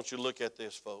 And I want you to look at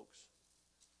this, folks.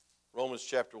 Romans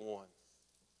chapter 1.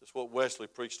 This is what Wesley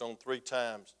preached on 3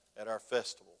 times at our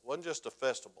festival. It wasn't just a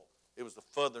festival. It was the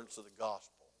furtherance of the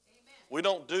gospel. Amen. We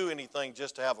don't do anything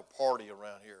just to have a party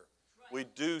around here. Right. We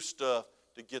do stuff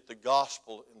to get the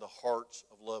gospel in the hearts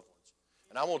of loved ones.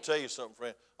 And I want to tell you something,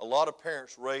 friend. A lot of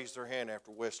parents raised their hand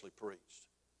after Wesley preached.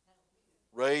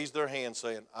 Raised their hand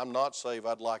saying, I'm not saved,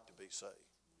 I'd like to be saved.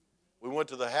 We went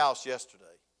to the house yesterday.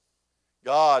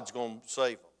 God's going to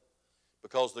save them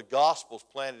because the gospel's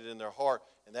planted in their heart,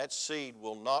 and that seed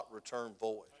will not return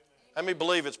void. How many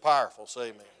believe it's powerful? Say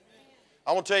amen.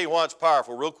 I want to tell you why it's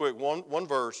powerful real quick. One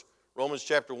verse, Romans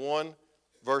chapter 1,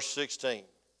 verse 16.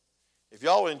 If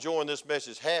y'all are enjoying this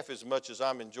message half as much as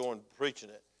I'm enjoying preaching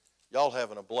it, y'all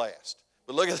having a blast.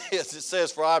 But look at this. It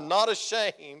says, for I'm not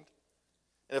ashamed.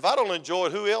 And if I don't enjoy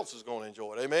it, who else is going to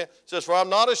enjoy it? Amen. It says, for I'm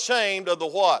not ashamed of the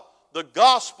what? The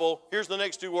gospel, here's the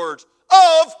next 2 words,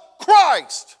 of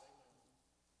Christ.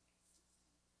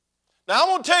 Now I'm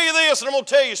going to tell you this, and I'm going to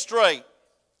tell you straight.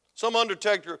 Some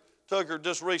undertaker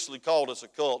just recently called us a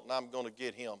cult, and I'm going to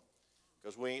get him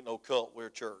because we ain't no cult, we're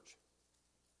a church.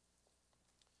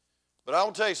 But I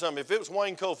will tell you something. If it was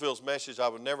Wayne Cofield's message, I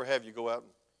would never have you go out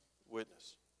and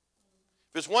witness.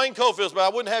 If it's Wayne Cofield's, but I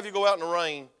wouldn't have you go out in the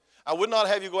rain. I would not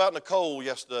have you go out in the cold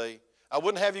yesterday. I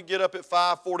wouldn't have you get up at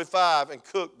 5:45 and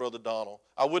cook, Brother Donald.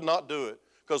 I would not do it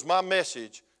because my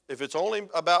message, if it's only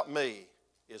about me,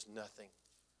 is nothing.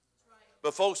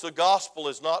 But folks, the gospel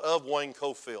is not of Wayne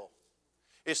Cofield.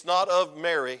 It's not of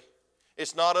Mary.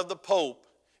 It's not of the Pope.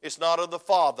 It's not of the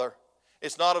Father.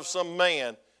 It's not of some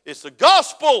man. It's the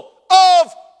gospel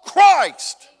of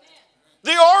Christ.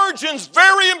 Amen. The origin's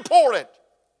very important.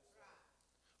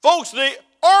 Folks, the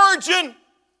origin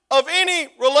of any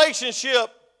relationship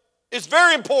is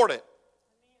very important.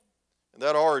 And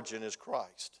that origin is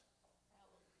Christ.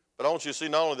 But I want you to see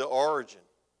not only the origin.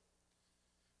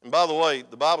 And by the way,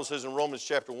 the Bible says in Romans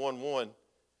chapter 1:1,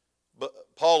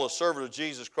 but Paul, a servant of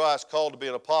Jesus Christ, called to be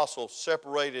an apostle,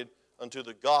 separated unto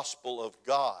the gospel of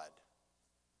God.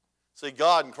 See,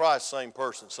 God and Christ, same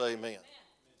person. Say amen.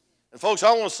 And folks,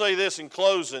 I want to say this in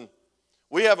closing.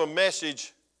 We have a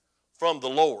message from the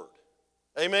Lord.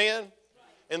 Amen?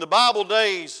 In the Bible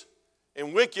days,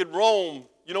 in wicked Rome,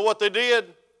 you know what they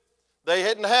did? They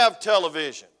didn't have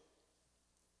television.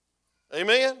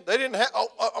 Amen? They didn't have,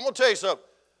 I'm going to tell you something.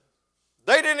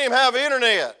 They didn't even have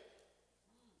internet.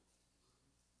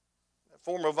 The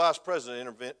former vice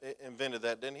president invented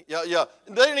that, didn't he? Yeah.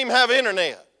 They didn't even have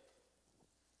internet.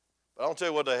 But I want to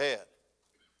tell you what they had.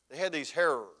 They had these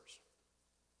harrowers.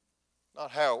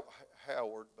 Not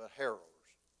Howard, but harrowers.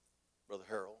 Brother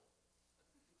Harold.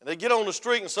 And they get on the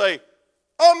street and say,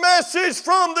 a message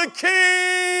from the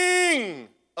king.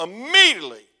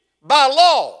 Immediately, by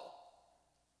law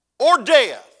or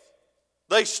death,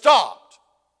 they stopped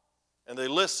and they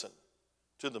listened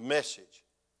to the message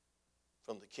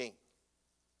from the king.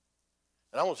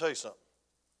 And I want to tell you something.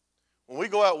 When we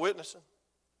go out witnessing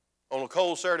on a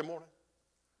cold Saturday morning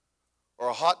or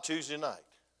a hot Tuesday night,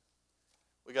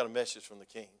 we got a message from the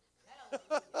king.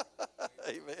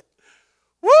 Amen.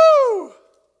 Woo!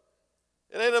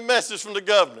 It ain't a message from the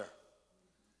governor.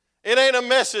 It ain't a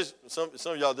message, some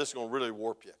of y'all, this is going to really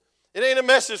warp you. It ain't a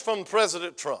message from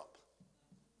President Trump.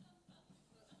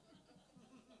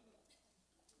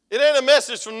 It ain't a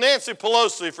message from Nancy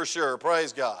Pelosi for sure,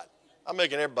 praise God. I'm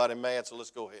making everybody mad, so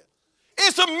let's go ahead.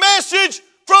 It's a message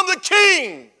from the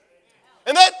king.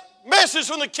 And that message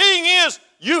from the king is,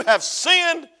 you have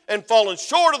sinned and fallen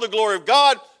short of the glory of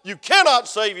God. You cannot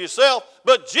save yourself,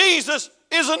 but Jesus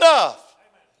is enough.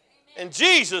 Amen. And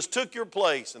Jesus took your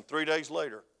place, and 3 days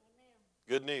later, amen,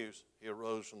 good news, he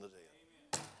arose from the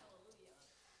dead.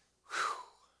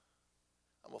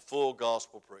 I'm a full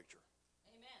gospel preacher.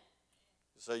 Amen.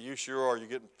 You say, you sure are. You're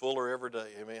getting fuller every day.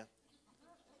 Amen.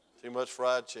 Too much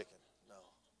fried chicken. No.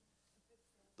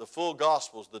 The full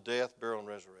gospel is the death, burial, and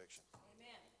resurrection.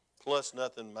 Amen. Plus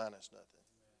nothing, minus nothing.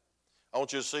 I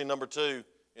want you to see number 2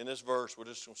 in this verse. We're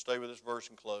just going to stay with this verse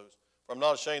and close. For I'm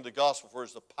not ashamed of the gospel, for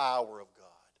it's the power of God.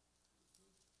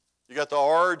 You got the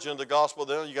origin of the gospel,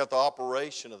 then you got the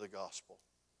operation of the gospel.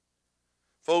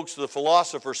 Folks, the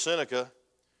philosopher Seneca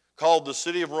called the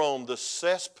city of Rome the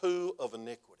cesspool of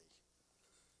iniquity.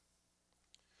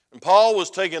 And Paul was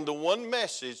taking the one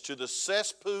message to the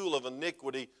cesspool of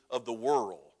iniquity of the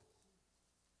world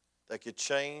that could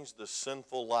change the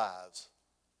sinful lives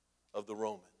of the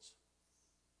Romans.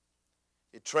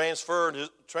 It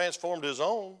transformed his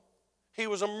own. He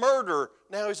was a murderer.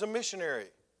 Now he's a missionary.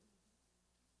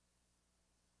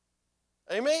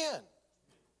 Amen.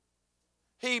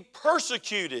 He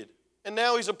persecuted and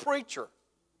now he's a preacher.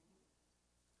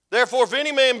 Therefore, if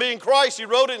any man be in Christ, he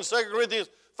wrote it in 2 Corinthians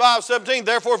 5:17,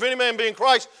 therefore, if any man be in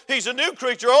Christ, he's a new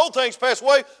creature. Old things pass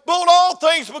away, but all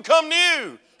things become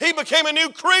new. He became a new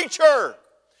creature.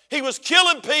 He was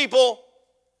killing people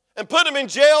and put them in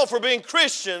jail for being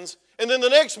Christians, and then the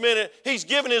next minute, he's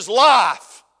given his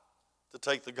life to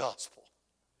take the gospel.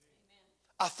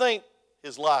 I think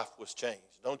his life was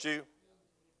changed, don't you?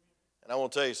 And I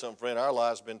want to tell you something, friend. Our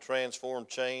lives have been transformed,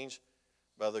 changed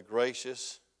by the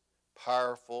gracious,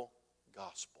 powerful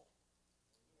gospel.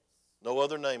 No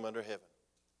other name under heaven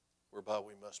whereby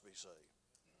we must be saved.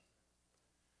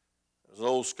 There was an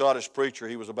old Scottish preacher.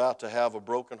 He was about to have a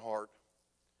broken heart.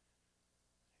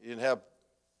 He didn't have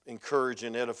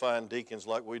encouraging, edifying deacons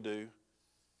like we do.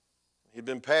 He'd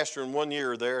been pastoring 1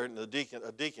 year there, and the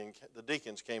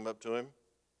deacons came up to him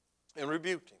and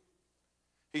rebuked him.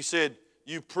 He said,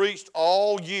 "You preached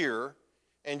all year,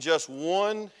 and just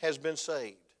one has been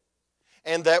saved.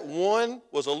 And that one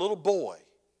was a little boy.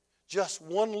 Just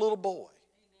one little boy."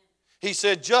 He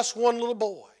said, just one little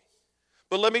boy.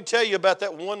 But let me tell you about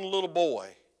that one little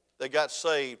boy that got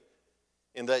saved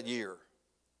in that year.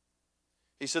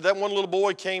 He said that one little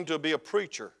boy came to be a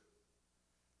preacher.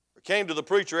 Or came to the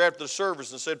preacher after the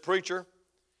service and said, "Preacher,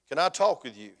 can I talk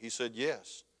with you?" He said,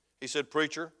 "Yes." He said,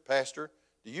 "Preacher, pastor,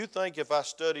 do you think if I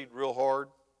studied real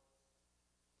hard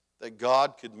that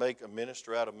God could make a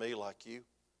minister out of me like you?"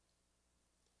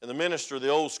 And the minister, the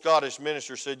old Scottish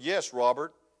minister, said, "Yes,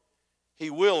 Robert, he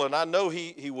will, and I know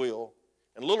he will."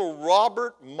 And little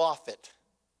Robert Moffat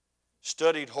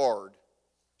studied hard,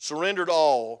 surrendered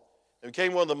all, and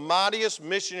became one of the mightiest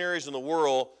missionaries in the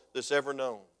world that's ever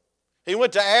known. He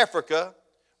went to Africa,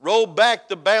 rolled back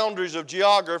the boundaries of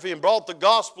geography, and brought the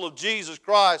gospel of Jesus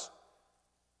Christ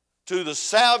to the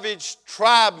savage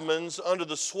tribesmen under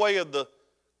the sway of the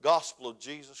gospel of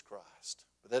Jesus Christ.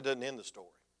 But that doesn't end the story.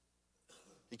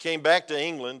 He came back to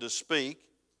England to speak,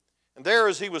 and there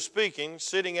as he was speaking,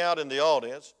 sitting out in the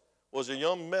audience, was a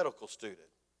young medical student.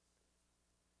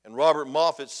 And Robert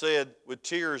Moffat said, with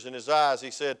tears in his eyes,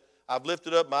 he said, "I've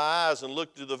lifted up my eyes and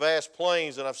looked to the vast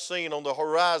plains, and I've seen on the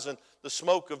horizon the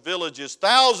smoke of villages,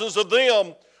 thousands of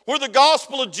them, where the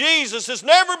gospel of Jesus has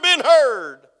never been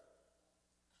heard.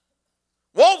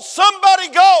 Won't somebody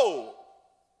go?"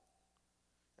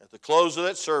 At the close of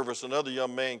that service, another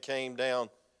young man came down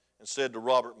and said to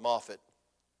Robert Moffat,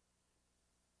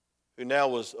 who now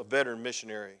was a veteran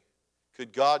missionary,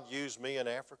 "Could God use me in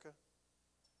Africa?"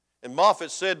 And Moffat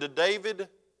said to David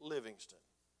Livingstone,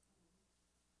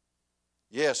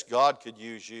 "Yes, God could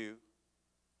use you."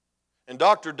 And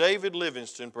Dr. David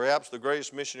Livingstone, perhaps the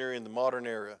greatest missionary in the modern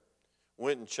era,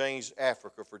 went and changed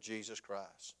Africa for Jesus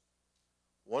Christ.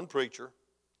 One preacher,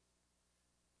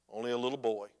 only a little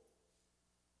boy.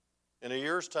 In a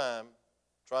year's time,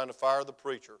 trying to fire the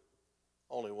preacher,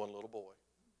 only one little boy.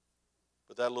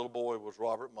 But that little boy was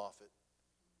Robert Moffat.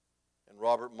 And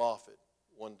Robert Moffat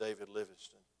won David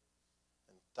Livingstone.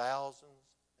 And thousands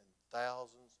and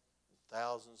thousands and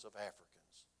thousands of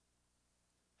Africans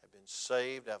have been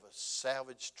saved out of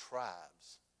savage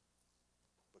tribes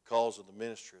because of the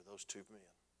ministry of those two men.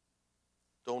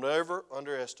 Don't ever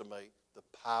underestimate the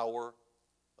power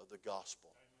of the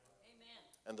gospel. Amen.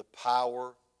 And the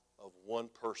power of one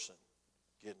person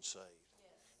getting saved. Yes.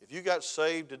 If you got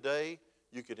saved today,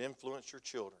 you could influence your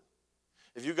children.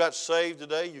 If you got saved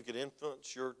today, you could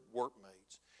influence your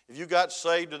workmates. If you got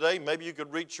saved today, maybe you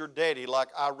could reach your daddy like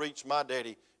I reached my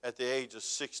daddy at the age of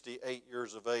 68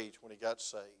 years of age when he got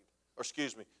saved. Or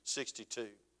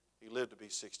 62. He lived to be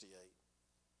 68.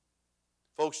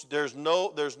 Folks, there's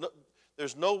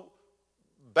no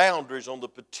boundaries on the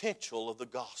potential of the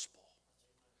gospel.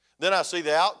 Then I see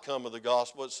the outcome of the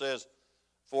gospel. It says,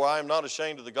 "For I am not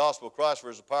ashamed of the gospel of Christ, for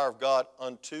it is the power of God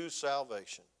unto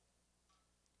salvation."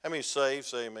 How many saved?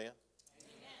 Say amen.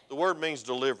 Amen. The word means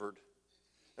delivered.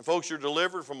 And folks, you're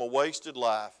delivered from a wasted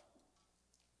life.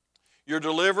 You're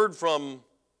delivered from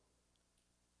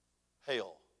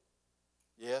hell.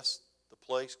 Yes, the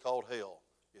place called hell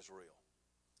is real.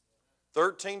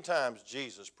 13 times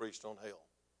Jesus preached on hell.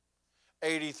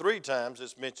 83 times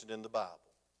it's mentioned in the Bible.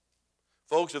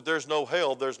 Folks, if there's no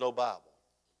hell, there's no Bible.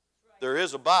 There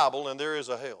is a Bible and there is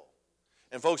a hell.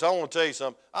 And folks, I want to tell you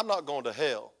something. I'm not going to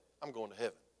hell. I'm going to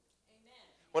heaven. Amen.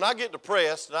 When I get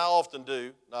depressed, and I often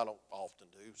do, and I don't often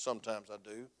do, sometimes I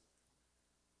do,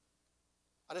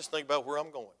 I just think about where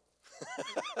I'm going.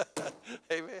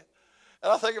 Amen.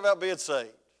 And I think about being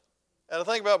saved. And I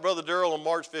think about Brother Durrell on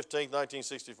March 15,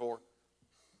 1964.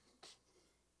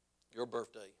 Your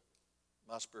birthday,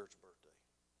 my spiritual birthday.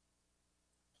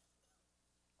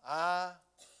 I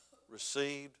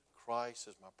received Christ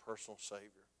as my personal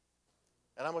Savior.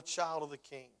 And I'm a child of the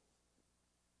King.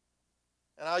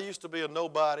 And I used to be a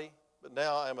nobody, but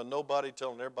now I am a nobody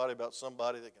telling everybody about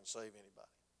somebody that can save anybody.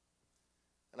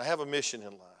 And I have a mission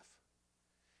in life.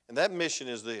 And that mission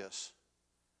is this: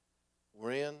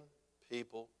 win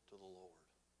people to the Lord.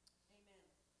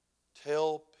 Amen.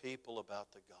 Tell people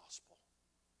about the gospel.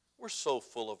 We're so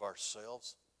full of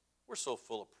ourselves. We're so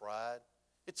full of pride.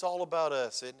 It's all about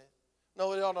us, isn't it?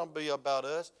 No, it ought not be about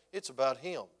us. It's about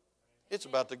Him. It's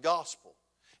about the gospel.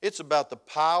 It's about the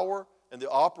power and the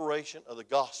operation of the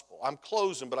gospel. I'm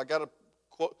closing, but I got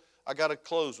to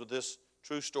close with this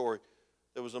true story.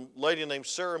 There was a lady named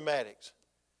Sarah Maddox,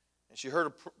 and she heard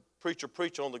a preacher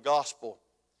preach on the gospel,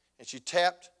 and she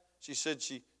said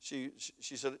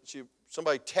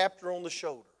somebody tapped her on the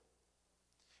shoulder.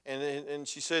 And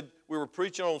she said, you were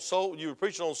preaching on soul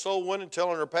winning,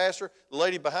 telling her pastor. The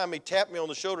lady behind me tapped me on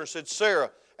the shoulder and said,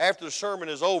 Sarah, after the sermon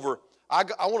is over, I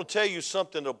want to tell you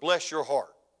something to bless your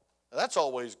heart. Now, that's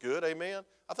always good, amen.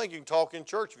 I think you can talk in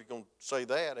church if you're going to say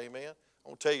that, amen. I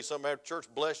want to tell you something after church,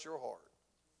 bless your heart.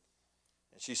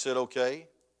 And she said, okay,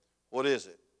 what is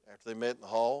it? After they met in the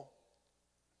hall,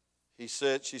 she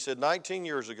said, 19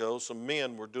 years ago, some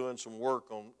men were doing some work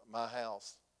on my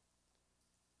house.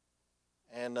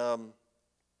 And I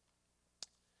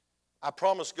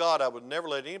promised God I would never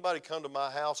let anybody come to my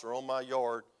house or on my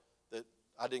yard that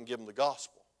I didn't give them the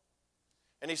gospel.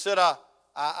 And he said, I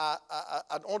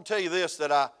want to tell you this,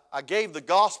 that I gave the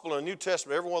gospel in the New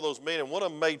Testament to every one of those men, and one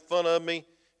of them made fun of me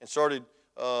and started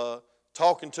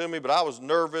talking to me, but I was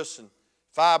nervous, and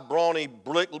 5 brawny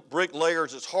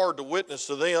bricklayers, it's hard to witness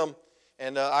to them.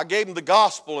 And I gave them the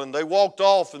gospel, and they walked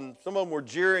off, and some of them were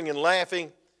jeering and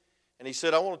laughing. And he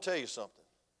said, I want to tell you something.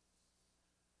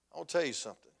 I want to tell you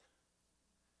something.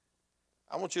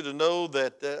 I want you to know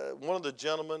that one of the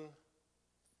gentlemen,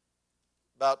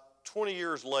 about 20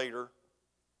 years later,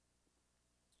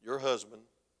 your husband,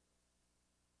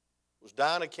 was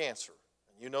dying of cancer.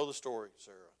 And you know the story,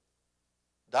 Sarah.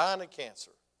 Dying of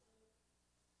cancer.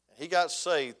 And he got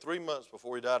saved 3 months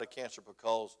before he died of cancer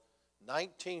because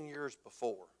 19 years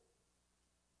before,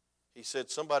 he said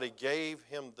somebody gave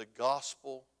him the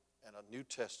gospel and a New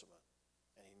Testament,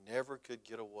 and he never could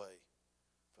get away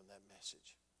from that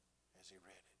message as he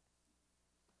read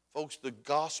it. Folks, the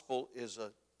gospel is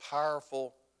a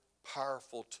powerful,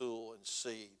 powerful tool and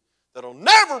seed that will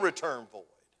never return void.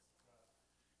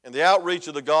 And the outreach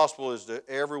of the gospel is to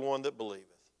everyone that believeth.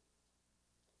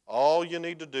 All you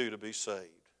need to do to be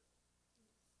saved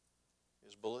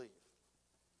is believe.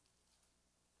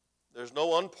 There's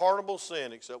no unpardonable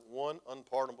sin except one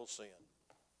unpardonable sin: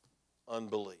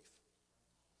 unbelief.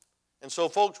 And so,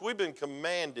 folks, we've been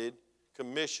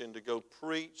commissioned to go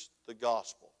preach the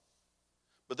gospel.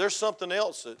 But there's something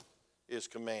else that is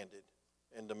commanded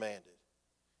and demanded.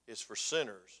 It's for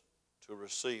sinners to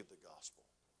receive the gospel.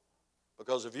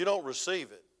 Because if you don't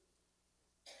receive it,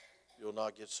 you'll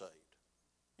not get saved.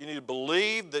 You need to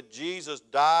believe that Jesus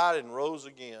died and rose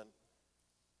again,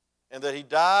 and that He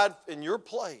died in your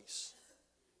place,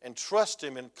 and trust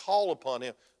Him and call upon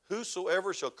Him.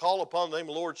 Whosoever shall call upon the name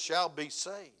of the Lord shall be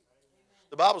saved. Amen.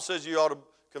 The Bible says you ought to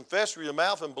confess with your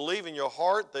mouth and believe in your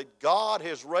heart that God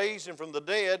has raised Him from the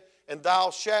dead, and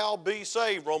thou shalt be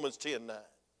saved, Romans 10:9.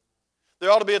 There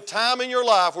ought to be a time in your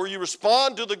life where you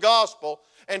respond to the gospel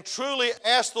and truly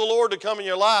ask the Lord to come in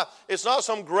your life. It's not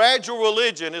some gradual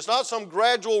religion. It's not some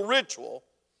gradual ritual.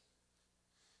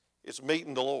 It's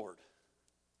meeting the Lord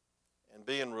and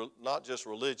being not just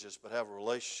religious, but have a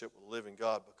relationship with the living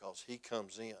God, because He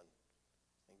comes in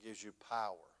and gives you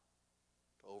power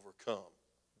to overcome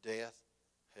death,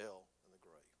 hell, and the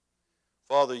grave.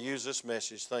 Father, use this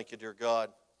message. Thank you, dear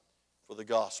God, for the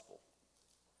gospel.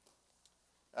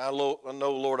 I know,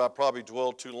 Lord, I probably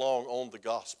dwelled too long on the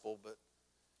gospel, but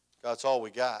God, it's all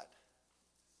we got,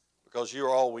 because You are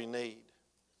all we need.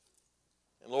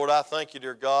 And Lord, I thank You,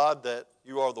 dear God, that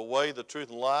You are the way, the truth,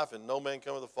 and life, and no man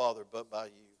cometh to the Father but by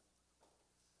You.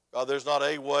 God, there's not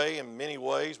a way in many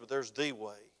ways, but there's the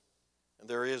way, and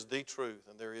there is the truth,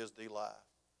 and there is the life.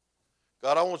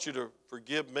 God, I want You to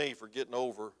forgive me for getting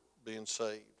over being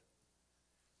saved.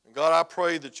 And God, I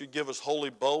pray that You give us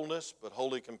holy boldness, but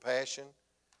holy compassion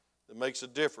that makes a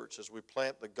difference as we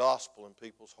plant the gospel in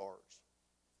people's hearts.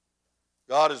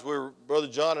 God, as Brother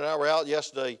John and I were out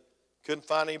yesterday, couldn't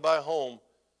find anybody home.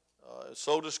 It's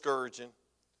so discouraging.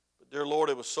 But dear Lord,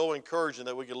 it was so encouraging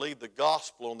that we could leave the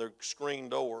gospel on their screen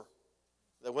door,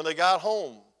 that when they got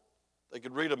home, they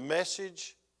could read a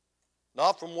message,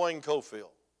 not from Wayne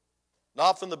Cofield,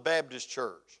 not from the Baptist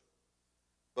church,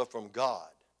 but from God.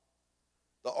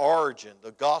 The origin,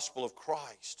 the gospel of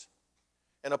Christ,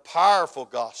 and a powerful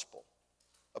gospel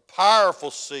A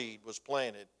powerful seed was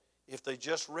planted if they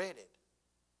just read it.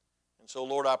 And so,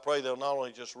 Lord, I pray they'll not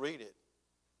only just read it,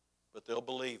 but they'll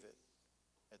believe it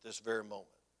at this very moment.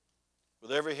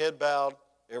 With every head bowed,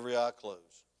 every eye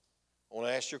closed, I want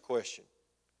to ask you a question.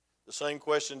 The same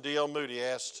question D.L. Moody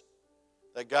asked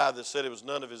that guy that said it was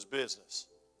none of his business.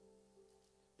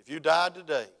 If you died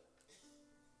today,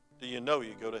 do you know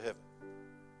you go to heaven?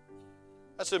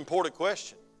 That's an important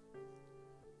question.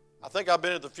 I think I've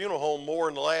been at the funeral home more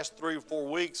in the last 3 or 4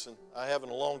 weeks than I have in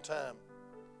a long time.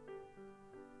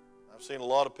 I've seen a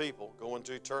lot of people go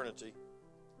into eternity.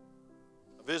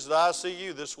 I visited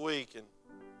ICU this week, and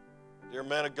a dear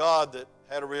man of God that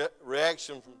had a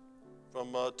reaction from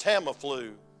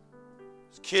Tamiflu.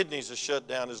 His kidneys are shut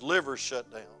down. His liver's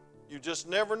shut down. You just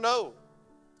never know.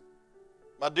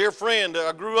 My dear friend that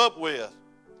I grew up with,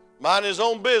 minding his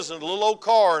own business, a little old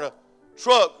car, and a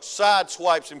truck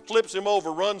sideswipes him, flips him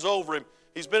over, runs over him.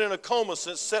 He's been in a coma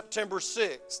since September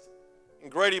 6th in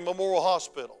Grady Memorial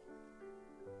Hospital.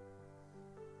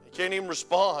 He can't even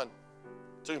respond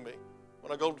to me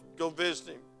when I go visit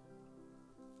him.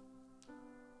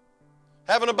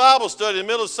 Having a Bible study in the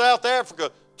middle of South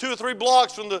Africa, 2 or 3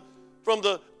 blocks from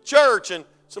the church, and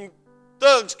some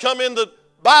thugs come in the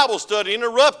Bible study,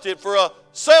 interrupt it for a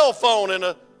cell phone and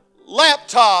a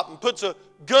laptop, and puts a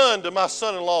gun to my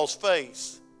son-in-law's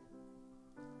face.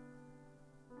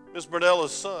 Miss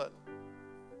Bernella's son.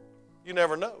 You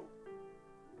never know.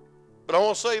 But I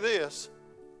want to say this.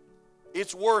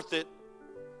 It's worth it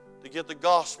to get the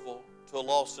gospel to a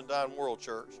lost and dying world,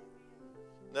 church.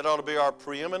 That ought to be our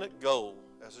preeminent goal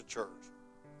as a church.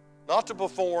 Not to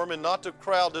perform and not to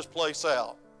crowd this place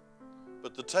out,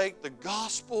 but to take the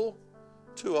gospel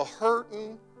to a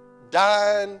hurting,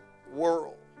 dying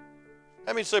world.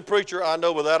 How many say, preacher, I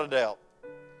know without a doubt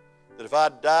that if I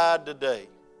died today,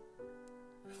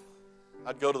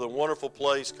 I'd go to the wonderful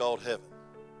place called heaven,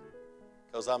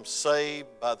 because I'm saved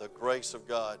by the grace of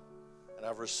God, and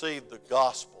I've received the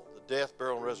gospel, the death,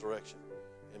 burial, and resurrection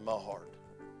in my heart.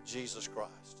 Jesus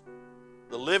Christ.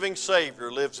 The living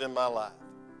Savior lives in my life.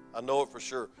 I know it for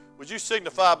sure. Would you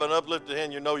signify by an uplifted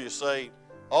hand you know you're saved?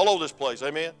 All over this place,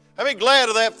 amen? How many glad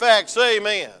of that fact? Say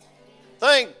amen.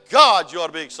 Thank God you ought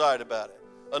to be excited about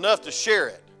it. Enough to share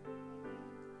it.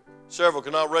 Several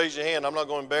cannot raise your hand. I'm not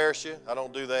going to embarrass you. I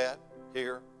don't do that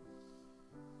here.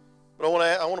 But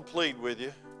I want to plead with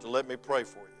you to let me pray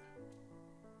for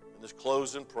you in this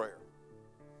closing prayer.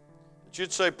 That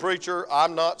you'd say, preacher,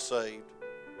 I'm not saved.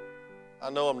 I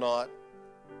know I'm not.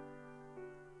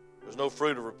 There's no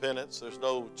fruit of repentance. There's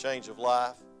no change of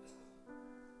life.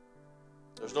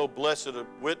 There's no blessed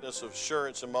witness of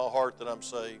assurance in my heart that I'm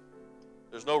saved.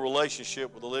 There's no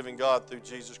relationship with the living God through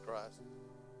Jesus Christ.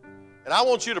 And I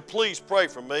want you to please pray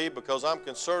for me, because I'm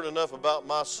concerned enough about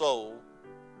my soul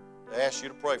to ask you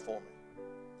to pray for me,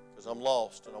 because I'm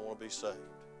lost and I want to be saved.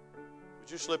 Would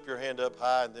you slip your hand up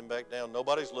high and then back down?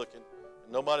 Nobody's looking,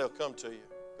 and nobody will come to you.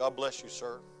 God bless you,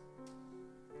 sir.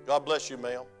 God bless you,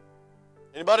 ma'am.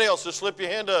 Anybody else, just slip your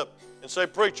hand up and say,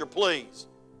 preacher, please,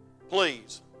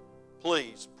 please,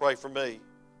 please pray for me.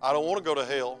 I don't want to go to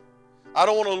hell. I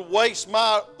don't want to waste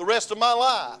the rest of my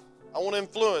life. I want to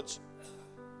influence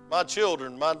my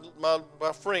children,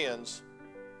 my friends,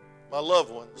 my loved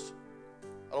ones.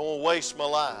 I don't want to waste my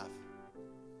life.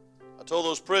 I told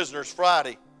those prisoners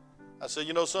Friday, I said,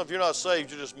 you know something, if you're not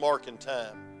saved, you're just marking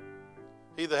time.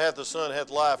 He that hath the Son hath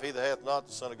life. He that hath not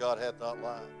the Son of God hath not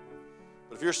life.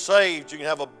 But if you're saved, you can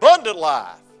have abundant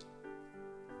life.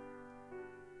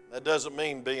 That doesn't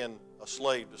mean being a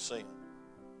slave to sin.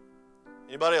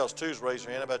 Anybody else? Two's raise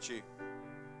your hand. How about you?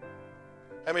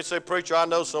 How many say, preacher, I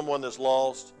know someone that's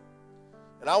lost,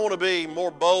 and I want to be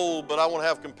more bold, but I want to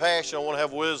have compassion, I want to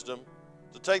have wisdom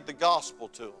to take the gospel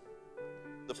to them.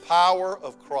 The power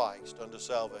of Christ unto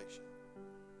salvation.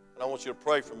 And I want you to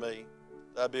pray for me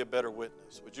that I'd be a better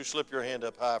witness. Would you slip your hand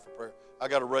up high for prayer? I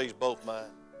got to raise both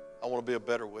mine. I want to be a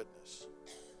better witness.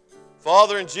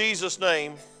 Father, in Jesus'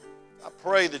 name, I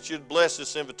pray that you'd bless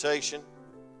this invitation.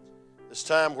 This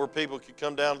time where people could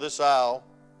come down to this aisle.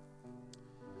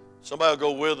 Somebody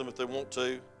will go with them if they want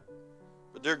to.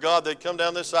 But dear God, they'd come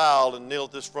down this aisle and kneel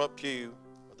at this front pew,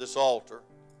 at this altar.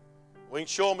 We can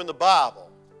show them in the Bible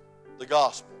the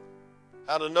gospel.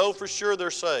 How to know for sure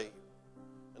they're saved.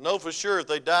 And know for sure if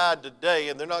they died today,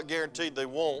 and they're not guaranteed they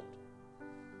won't,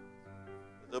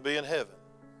 they'll be in heaven.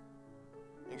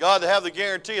 And God, they have the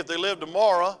guarantee if they live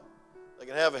tomorrow, they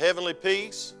can have a heavenly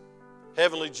peace,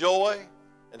 heavenly joy,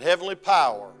 and heavenly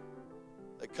power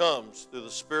that comes through the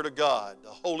Spirit of God, the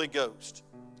Holy Ghost,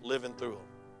 living through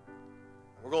them.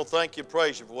 We're going to thank you and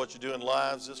praise you for what you do in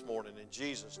lives this morning. In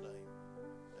Jesus' name.